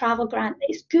conference for a travel grant,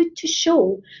 it's good to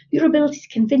show your ability to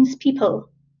convince people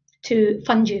to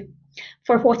fund you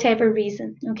for whatever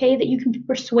reason, okay, that you can be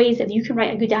persuasive, you can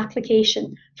write a good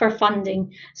application for funding.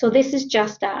 So this is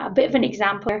just a bit of an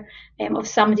example of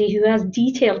somebody who has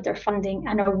detailed their funding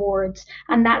and awards,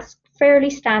 and that's fairly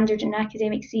standard in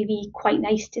academic CV, quite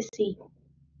nice to see.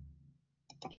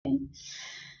 Okay.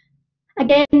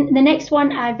 Again, the next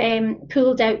one I've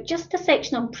pulled out just a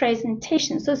section on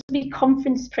presentations. So this will be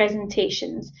conference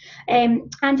presentations. And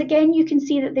again, you can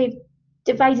see that they've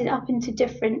divided up into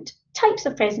different types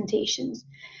of presentations.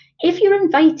 If you're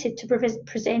invited to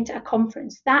present at a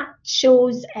conference, that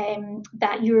shows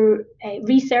that your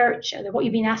research or what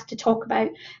you've been asked to talk about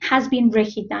has been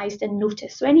recognised and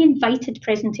noticed. So any invited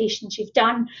presentations you've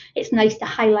done, it's nice to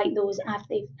highlight those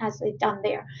as they've done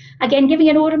there. Again, giving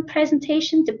an oral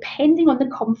presentation, depending on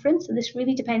the conference, and this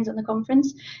really depends on the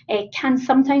conference, can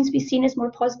sometimes be seen as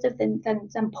more positive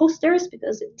than posters,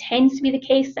 because it tends to be the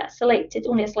case that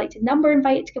only a selected number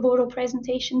invited to give oral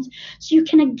presentations. So you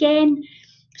can again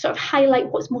sort of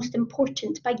highlight what's most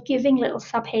important by giving little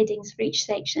subheadings for each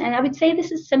section. And I would say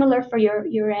this is similar for your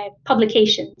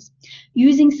publications.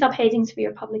 Using subheadings for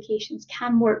your publications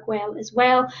can work well as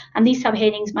well. And these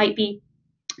subheadings might be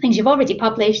things you've already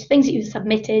published, things that you've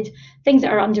submitted, things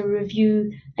that are under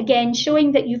review. Again,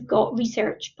 showing that you've got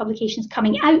research publications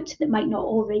coming out that might not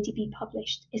already be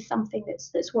published is something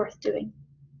that's worth doing.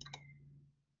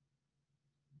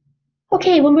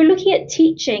 Okay, when we're looking at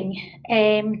teaching,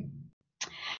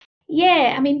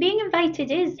 yeah, I mean, being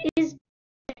invited is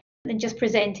than just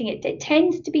presenting it. It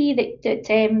tends to be that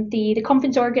the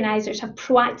conference organisers have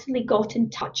proactively got in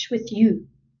touch with you.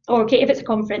 Or okay, if it's a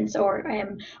conference, or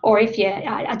if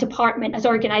a department is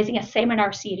organising a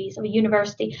seminar series of a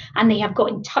university and they have got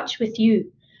in touch with you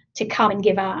to come and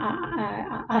give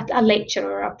a lecture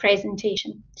or a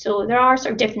presentation. So there are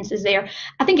sort of differences there.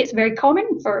 I think it's very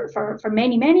common for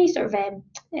many sort of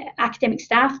academic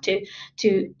staff to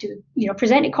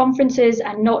present at conferences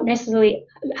and not necessarily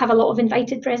have a lot of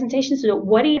invited presentations. So don't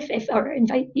worry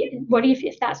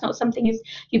if that's not something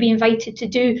you'd be invited to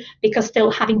do, because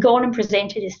still having gone and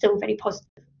presented is still very positive.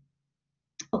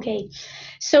 Okay,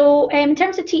 so in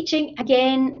terms of teaching,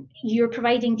 again, you're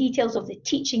providing details of the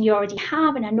teaching you already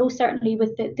have, and I know certainly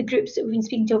with the groups that we've been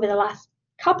speaking to over the last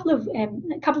couple of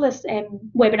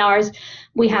webinars,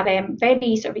 we have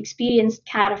very sort of experienced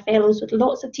Cara fellows with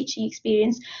lots of teaching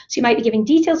experience. So you might be giving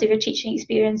details of your teaching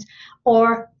experience,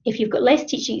 or if you've got less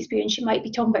teaching experience, you might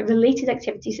be talking about related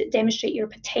activities that demonstrate your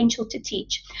potential to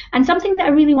teach. And something that I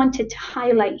really wanted to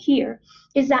highlight here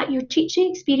is that your teaching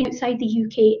experience outside the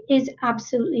UK is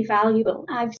absolutely valuable.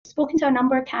 I've spoken to a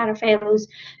number of Cara fellows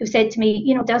who've said to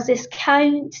me, does this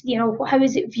count? How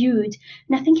is it viewed?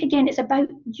 And I think, again, it's about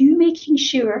you making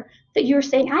sure that you're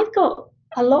saying, I've got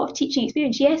a lot of teaching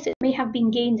experience. Yes, it may have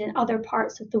been gained in other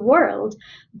parts of the world,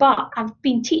 but I've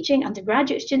been teaching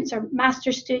undergraduate students or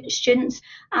master's students.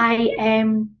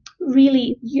 I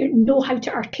really know how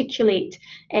to articulate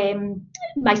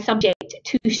my subject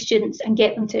to students and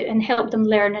get them to and help them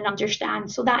learn and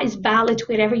understand. So that is valid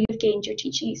wherever you've gained your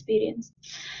teaching experience.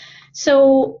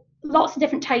 So lots of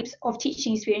different types of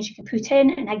teaching experience you can put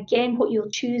in, and again, what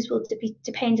you'll choose will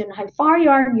depend on how far you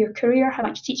are in your career, how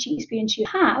much teaching experience you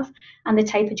have, and the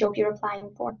type of job you're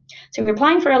applying for. So if you're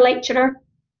applying for a lecturer,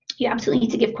 you absolutely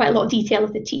need to give quite a lot of detail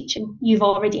of the teaching you've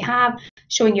already have,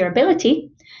 showing your ability,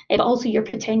 but also your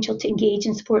potential to engage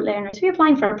and support learners. If you're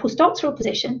applying for a postdoctoral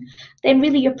position, then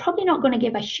really you're probably not going to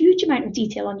give a huge amount of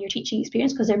detail on your teaching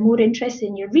experience because they're more interested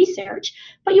in your research,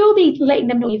 but you'll be letting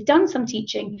them know you've done some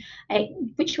teaching,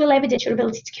 which will evidence your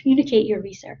ability to communicate your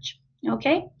research.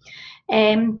 Okay.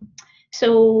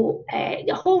 So a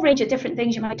whole range of different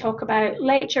things you might talk about,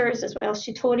 lectures as well as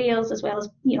tutorials, as well as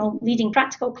leading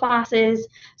practical classes,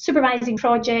 supervising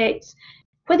projects.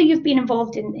 Whether you've been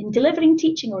involved in delivering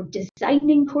teaching or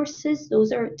designing courses,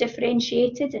 those are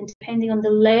differentiated, and depending on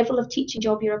the level of teaching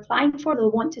job you're applying for,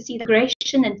 they'll want to see the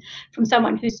progression, and from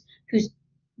someone who's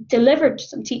delivered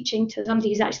some teaching to somebody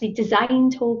who's actually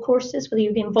designed whole courses, whether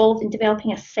you've been involved in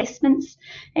developing assessments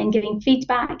and giving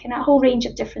feedback, and a whole range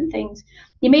of different things.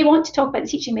 You may want to talk about the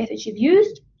teaching methods you've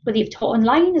used, whether you've taught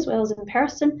online as well as in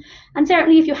person, and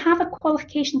certainly if you have a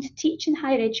qualification to teach in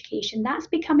higher education, that's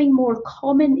becoming more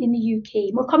common in the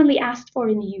UK, more commonly asked for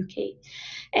in the UK.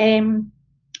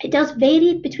 It does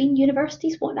vary between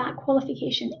universities what that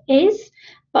qualification is,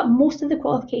 but most of the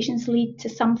qualifications lead to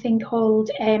something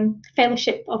called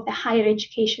Fellowship of the Higher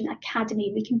Education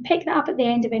Academy. We can pick that up at the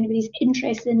end if anybody's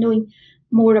interested in knowing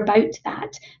more about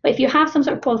that. But if you have some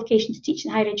sort of qualification to teach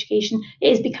in higher education,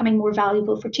 it is becoming more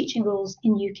valuable for teaching roles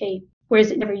in UK,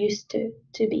 whereas it never used to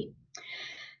be.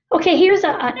 Okay, here's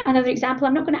another example.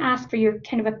 I'm not going to ask for your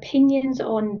kind of opinions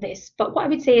on this, but what I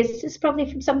would say is this is probably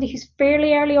from somebody who's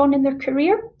fairly early on in their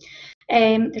career.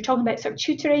 They're talking about sort of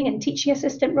tutoring and teaching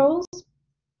assistant roles,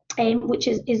 which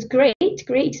is great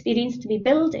experience to be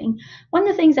building. One of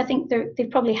the things I think they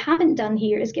probably haven't done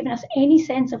here is given us any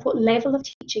sense of what level of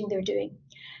teaching they're doing.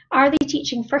 Are they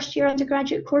teaching first-year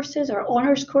undergraduate courses or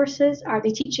honours courses? Are they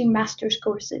teaching master's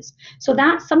courses? So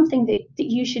that's something that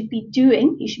you should be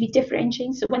doing. You should be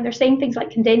differentiating. So when they're saying things like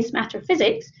condensed matter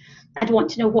physics, I'd want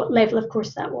to know what level of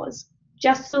course that was,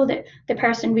 just so that the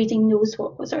person reading knows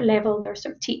what sort of level they're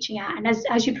sort of teaching at. And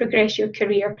as you progress your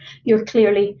career, you're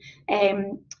clearly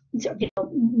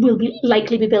will be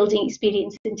likely be building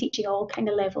experience in teaching all kind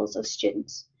of levels of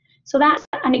students. So that's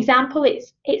an example.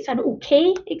 It's an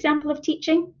okay example of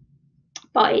teaching,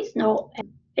 but it's not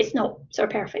sort of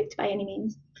perfect by any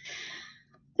means.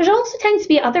 There also tends to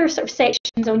be other sort of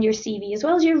sections on your CV, as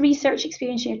well as your research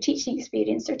experience and your teaching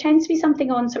experience. There tends to be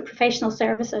something on sort of professional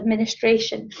service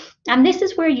administration. And this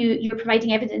is where you're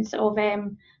providing evidence of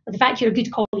the fact you're a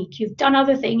good colleague. You've done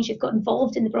other things, you've got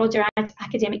involved in the broader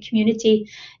academic community,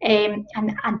 and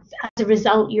as a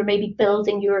result, you're maybe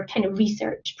building your kind of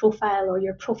research profile or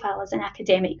your profile as an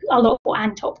academic, a lot of what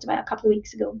Anne talked about a couple of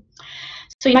weeks ago.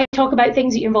 So you might talk about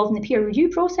things that you're involved in the peer review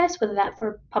process, whether that's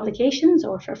for publications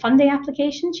or for funding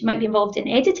applications. You might be involved in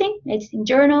editing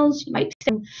journals. You might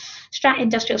be in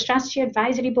industrial strategy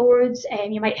advisory boards.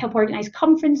 You might help organise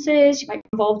conferences. You might be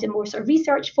involved in more sort of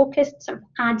research-focused, sort of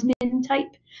admin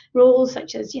type roles,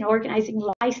 such as organising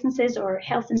licenses or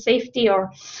health and safety,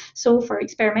 or so for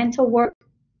experimental work.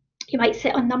 You might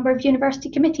sit on a number of university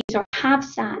committees or have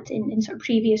sat in sort of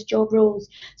previous job roles.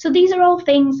 So these are all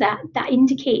things that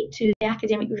indicate to the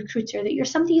academic recruiter that you're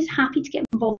somebody who's happy to get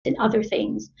involved in other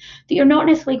things, that you're not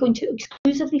necessarily going to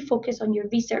exclusively focus on your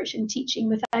research and teaching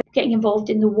without getting involved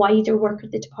in the wider work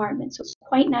of the department. So it's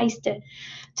quite nice to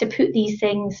put these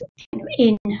things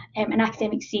in an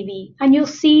academic CV. And you'll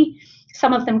see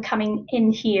some of them coming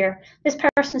in here. This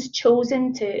person's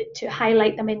chosen to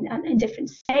highlight them in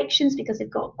different sections because they've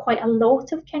got quite a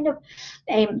lot of kind of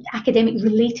academic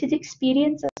related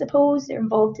experience, I suppose. They're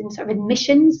involved in sort of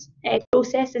admissions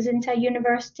processes into a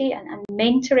university and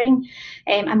mentoring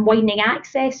and widening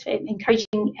access,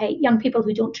 encouraging young people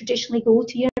who don't traditionally go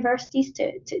to universities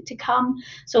to come.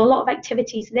 So a lot of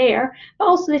activities there, but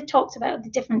also they've talked about the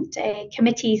different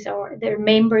committees or they're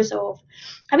members of.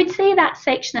 I would say that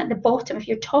section at the bottom, if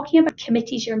you're talking about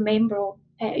committees you're a member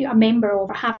of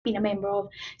or have been a member of,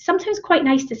 sometimes quite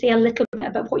nice to say a little bit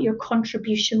about what your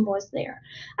contribution was there.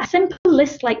 A simple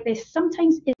list like this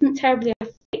sometimes isn't terribly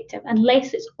effective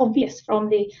unless it's obvious from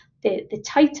the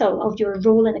title of your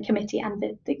role in a committee and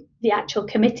the actual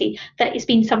committee that it's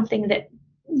been something that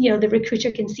the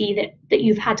recruiter can see that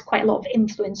you've had quite a lot of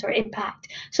influence or impact.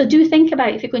 So do think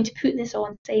about, if you're going to put this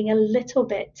on, saying a little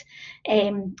bit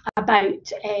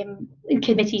about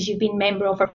committees you've been a member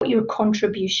of or what your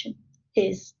contribution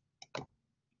is.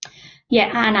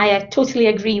 Yeah, and I totally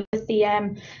agree with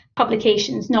the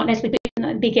publications, not necessarily putting them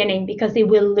at the beginning, because they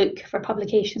will look for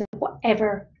publications at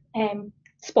whatever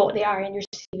spot they are in your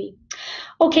CV.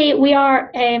 Okay, we are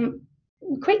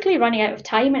quickly running out of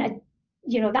time, and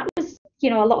that was a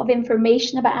lot of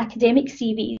information about academic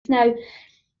CVs. Now,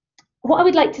 what I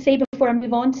would like to say before I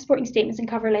move on to supporting statements and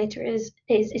cover letter is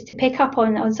to pick up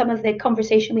on some of the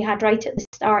conversation we had right at the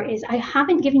start. Is I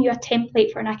haven't given you a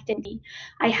template for an academic CV.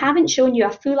 I haven't shown you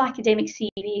a full academic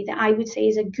CV that I would say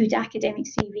is a good academic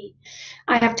CV.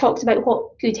 I have talked about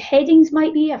what good headings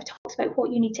might be. I've talked about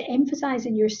what you need to emphasise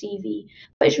in your CV.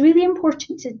 But it's really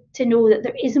important to know that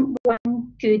there isn't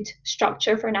one good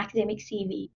structure for an academic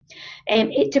CV.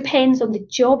 It depends on the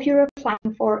job you're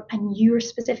applying for and your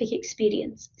specific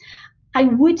experience. I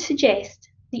would suggest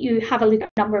that you have a look at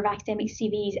a number of academic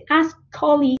CVs. Ask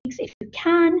colleagues, if you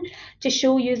can, to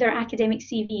show you their academic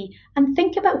CV and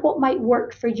think about what might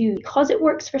work for you. Because it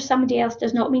works for somebody else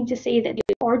does not mean to say that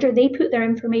the order they put their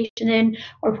information in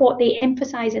or what they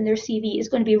emphasise in their CV is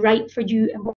going to be right for you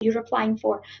and what you're applying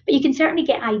for. But you can certainly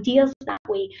get ideas that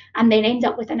way and then end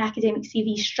up with an academic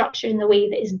CV structured in the way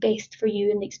that is best for you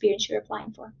and the experience you're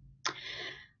applying for.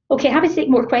 Okay, happy to take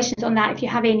more questions on that if you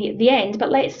have any at the end, but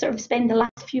let's sort of spend the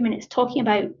last few minutes talking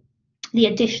about the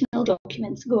additional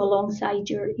documents go alongside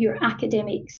your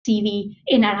academic CV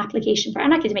in an application for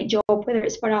an academic job, whether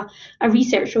it's for a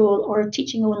research role or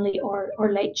teaching only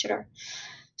or lecturer.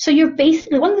 So you're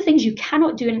basically, one of the things you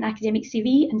cannot do in an academic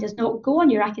CV and does not go on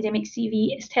your academic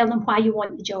CV is tell them why you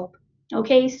want the job.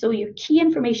 Okay, so your key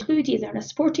information, either in a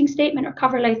supporting statement or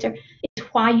cover letter, is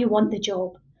why you want the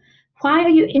job. Why are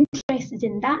you interested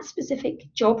in that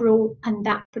specific job role and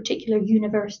that particular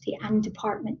university and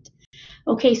department?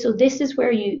 Okay, so this is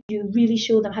where you really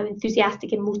show them how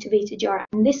enthusiastic and motivated you are.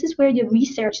 And this is where the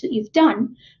research that you've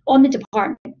done on the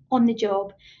department, on the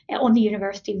job, on the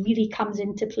university really comes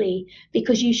into play,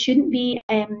 because you shouldn't be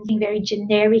giving very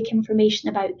generic information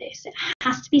about this. It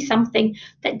has to be something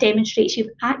that demonstrates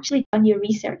you've actually done your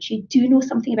research. You do know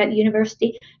something about the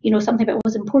university, you know something about what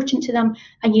was important to them,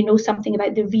 and you know something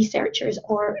about the researchers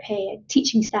or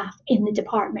teaching staff in the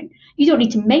department. You don't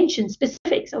need to mention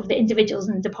specifics of the individuals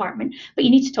in the department, but you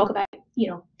need to talk about, you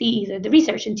know, either the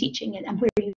research and teaching and where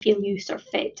you feel you sort of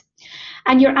fit.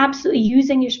 And you're absolutely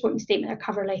using your supporting statement or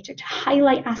cover letter to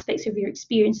highlight aspects of your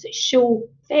experience that show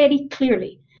very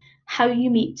clearly how you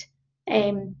meet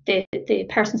the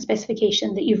person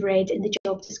specification that you've read in the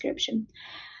job description.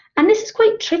 And this is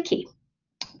quite tricky,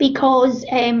 because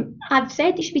I've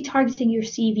said you should be targeting your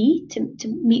CV to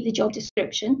meet the job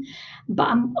description, but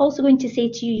I'm also going to say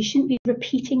to you, you shouldn't be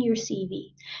repeating your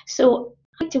CV. So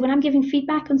when I'm giving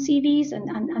feedback on CVs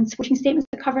and supporting statements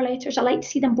or cover letters, I like to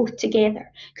see them both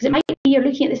together, because it might be you're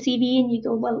looking at the CV and you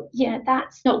go, well, yeah,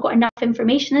 that's not got enough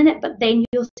information in it, but then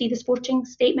you'll see the supporting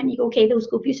statement and you go, okay, those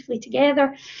go beautifully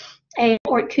together.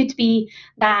 Or it could be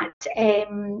that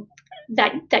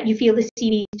that you feel the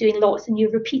CV is doing lots and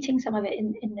you're repeating some of it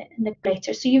in the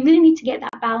letter. So you really need to get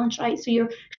that balance right. So you're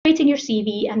creating your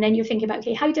CV and then you're thinking about,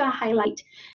 okay, how do I highlight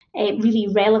really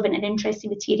relevant and interesting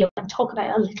material and talk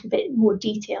about a little bit more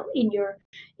detail in your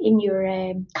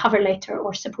cover letter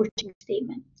or supporting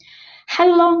statement. How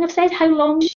long, I've said, how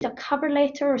long should a cover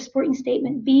letter or supporting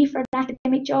statement be for an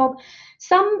academic job?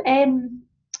 Some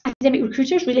academic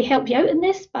recruiters really help you out in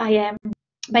this by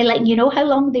letting you know how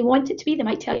long they want it to be. They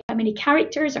might tell you how many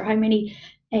characters or how many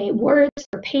words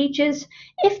or pages.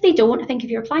 If they don't, I think if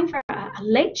you're applying for a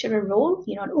lecturer role,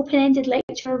 you know, an open-ended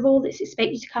lecturer role that's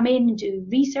expected to come in and do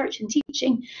research and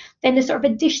teaching, then the sort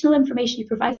of additional information you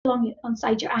provide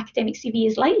alongside your academic CV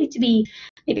is likely to be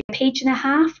maybe a page and a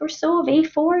half or so of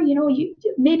A4, you know,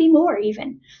 maybe more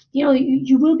even. You know,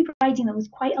 you will be providing them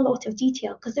with quite a lot of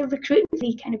detail because they're recruiting a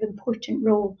really kind of important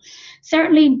role.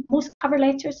 Certainly, most cover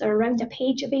letters are around a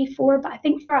page of A4, but I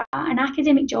think for an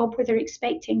academic job where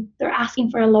they're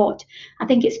asking for a lot, I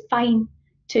think it's fine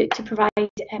to provide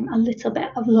a little bit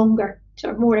of longer,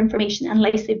 sort of more information,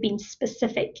 unless they've been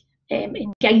specific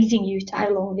in guiding you to how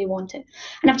long they want it.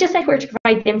 And I've just said where to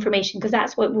provide the information because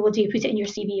that's what we'll do. Put it in your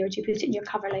CV or do you put it in your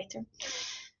cover letter?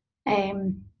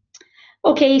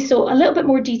 Okay, so a little bit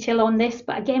more detail on this,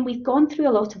 but again, we've gone through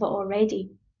a lot of it already.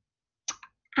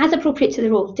 As appropriate to the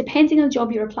role, depending on the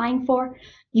job you're applying for,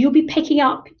 you'll be picking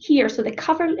up here. So the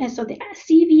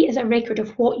CV is a record of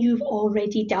what you've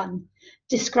already done,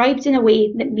 described in a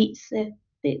way that meets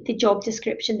the job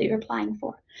description that you're applying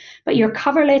for. But your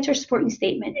cover letter supporting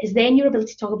statement is then your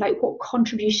ability to talk about what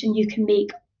contribution you can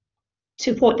make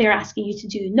to what they're asking you to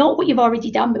do. Not what you've already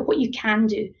done, but what you can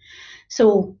do.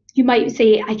 So you might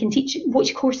say, I can teach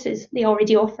which courses they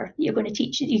already offer you're going to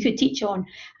teach, you could teach on.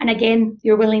 And again,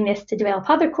 your willingness to develop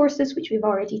other courses, which we've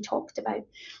already talked about.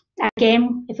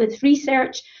 Again, if it's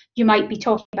research, you might be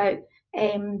talking about,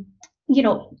 you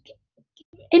know,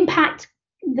 impact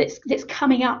that's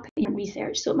coming up in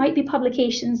research. So it might be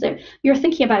publications that you're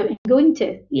thinking about and going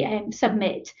to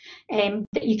submit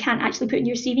that you can't actually put in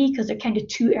your CV because they're kind of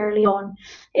too early on.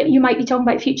 You might be talking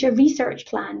about future research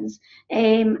plans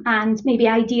and maybe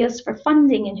ideas for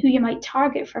funding and who you might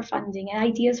target for funding and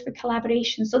ideas for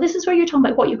collaboration. So this is where you're talking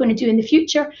about what you're going to do in the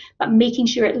future, but making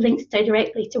sure it links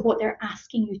directly to what they're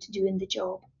asking you to do in the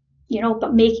job. You know,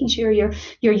 but making sure you're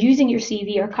using your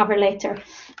CV or cover letter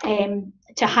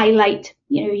to highlight,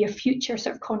 you know, your future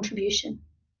sort of contribution.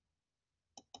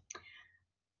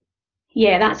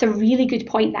 Yeah, that's a really good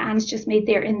point that Anne's just made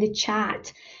there in the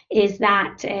chat, is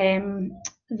that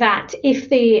that if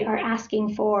they are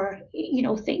asking for, you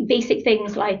know, basic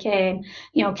things like, you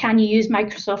know, can you use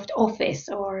Microsoft Office,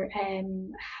 or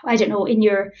I don't know, in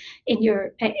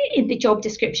the job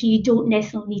description, you don't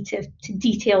necessarily need to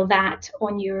detail that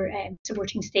on your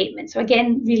supporting statement. So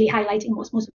again, really highlighting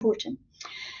what's most important.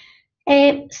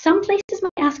 Some places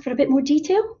might ask for a bit more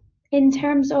detail. in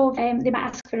terms of they might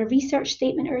ask for a research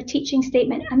statement or a teaching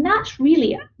statement, and that's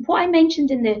really what I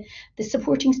mentioned in the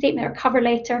supporting statement or cover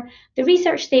letter. The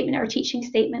research statement or teaching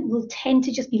statement will tend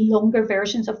to just be longer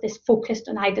versions of this, focused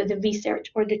on either the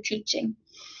research or the teaching.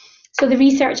 So the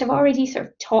research, I've already sort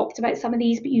of talked about some of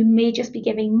these, but you may just be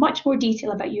giving much more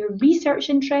detail about your research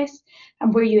interests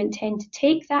and where you intend to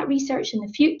take that research in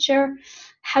the future,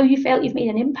 how you felt you've made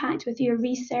an impact with your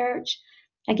research.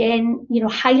 Again,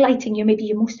 highlighting maybe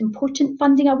your most important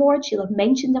funding awards. You'll have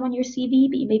mentioned them on your CV,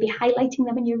 but you may be highlighting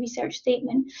them in your research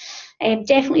statement.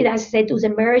 Definitely, as I said, those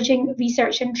emerging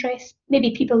research interests,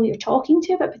 maybe people who you're talking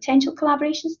to about potential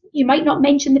collaborations. You might not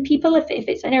mention the people if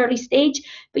it's an early stage,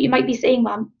 but you might be saying,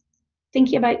 well, I'm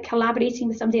thinking about collaborating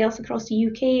with somebody else across the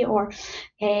UK or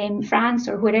France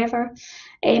or wherever.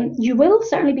 You will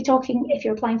certainly be talking, if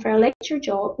you're applying for a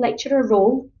lecturer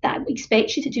role that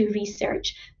expects you to do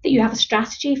research, that you have a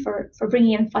strategy for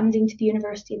bringing in funding to the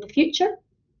university in the future.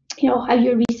 How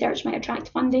your research might attract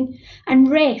funding. And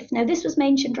REF, now this was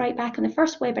mentioned right back on the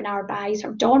first webinar by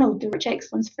Sir Donald, the Research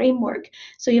Excellence Framework.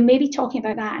 So you may be talking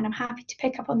about that, and I'm happy to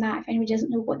pick up on that if anybody doesn't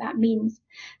know what that means.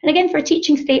 And again, for a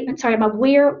teaching statement, sorry, I'm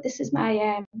aware this is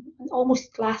my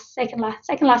almost second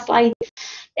last slide.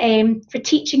 For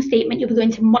teaching statement, you'll be going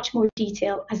into much more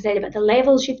detail, as I said, about the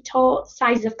levels you've taught,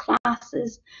 size of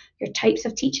classes, your types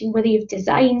of teaching, whether you've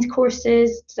designed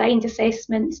courses, designed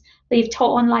assessments, whether you've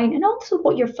taught online, and also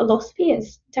what your philosophy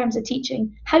is in terms of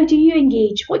teaching. How do you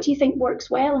engage? What do you think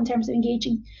works well in terms of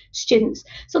engaging students?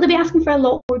 So they'll be asking for a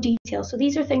lot more detail. So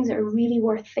these are things that are really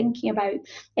worth thinking about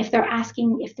if they're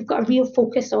asking, if they've got a real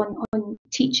focus on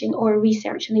teaching or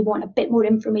research and they want a bit more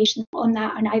information on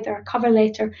that on either a cover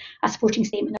letter, a supporting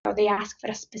statement, or they ask for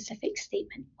a specific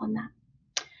statement on that.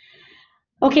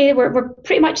 Okay, we're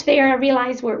pretty much there. I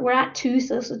realise we're at 2,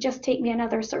 so this will just take me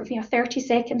another sort of 30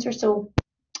 seconds or so.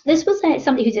 This was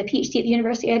somebody who's a PhD at the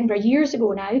University of Edinburgh years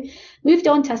ago now, moved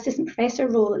on to assistant professor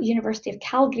role at the University of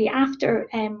Calgary after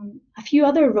a few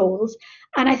other roles,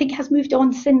 and I think has moved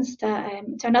on since to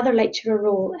another lecturer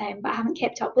role, but I haven't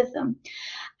kept up with them.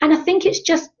 And I think it's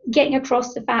just getting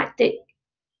across the fact that,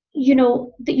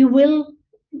 that you will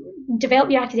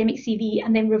develop your academic CV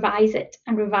and then revise it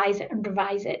and revise it and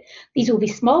revise it. These will be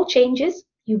small changes.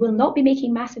 You will not be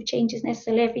making massive changes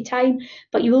necessarily every time,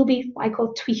 but you will be what I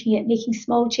call tweaking it, making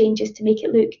small changes to make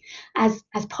it look as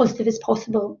positive as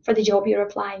possible for the job you're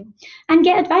applying. And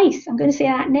get advice. I'm going to say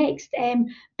that next,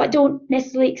 but don't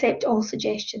necessarily accept all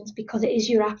suggestions because it is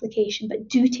your application, but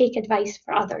do take advice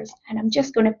for others. And I'm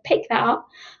just going to pick that up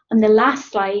on the last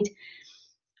slide.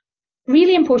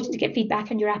 Really important to get feedback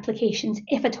on your applications,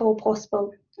 if at all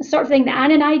possible. The sort of thing that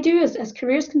Anne and I do as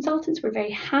careers consultants, we're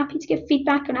very happy to give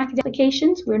feedback on academic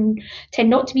applications. We tend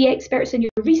not to be experts in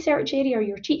your research area or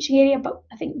your teaching area, but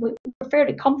I think we're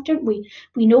fairly confident. We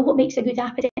know what makes a good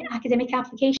academic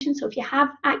application. So if you have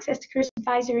access to Careers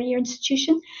Advisor in your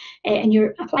institution and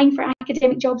you're applying for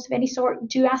academic jobs of any sort,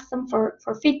 do ask them for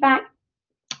feedback.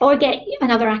 Or get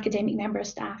another academic member of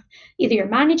staff, either your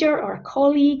manager or a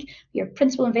colleague, your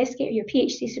principal investigator, your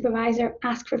PhD supervisor,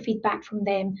 ask for feedback from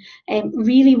them.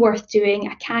 Really worth doing.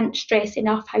 I can't stress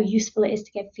enough how useful it is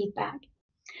to give feedback.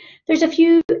 There's a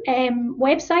few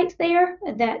websites there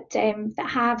that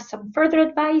have some further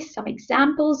advice, some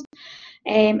examples.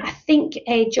 I think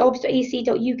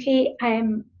jobs.ac.uk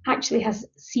actually has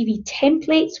CV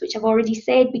templates, which I've already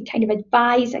said we kind of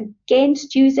advise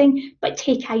against using, but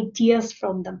take ideas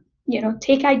from them.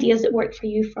 Take ideas that work for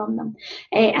you from them.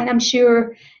 And I'm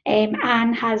sure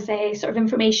Anne has sort of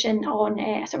information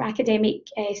on sort of academic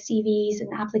CVs and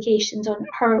applications on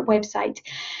her website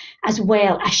as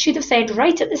well. I should have said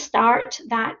right at the start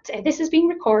that this is being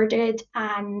recorded,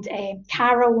 and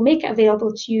Cara will make it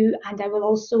available to you, and I will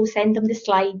also send them the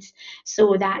slides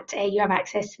so that you have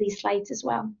access to these slides as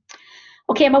well.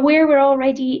 Okay, I'm aware we're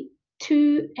already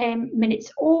 2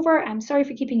 minutes over. I'm sorry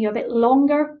for keeping you a bit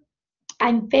longer.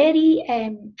 I'm very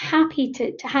happy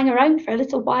to hang around for a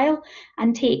little while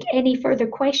and take any further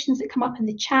questions that come up in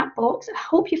the chat box. I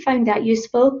hope you found that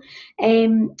useful.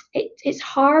 It's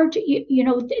hard,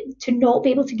 to not be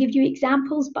able to give you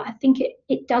examples, but I think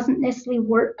it doesn't necessarily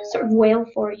work sort of well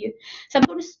for you. So I'm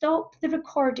going to stop the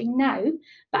recording now,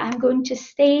 but I'm going to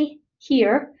stay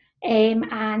here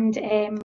and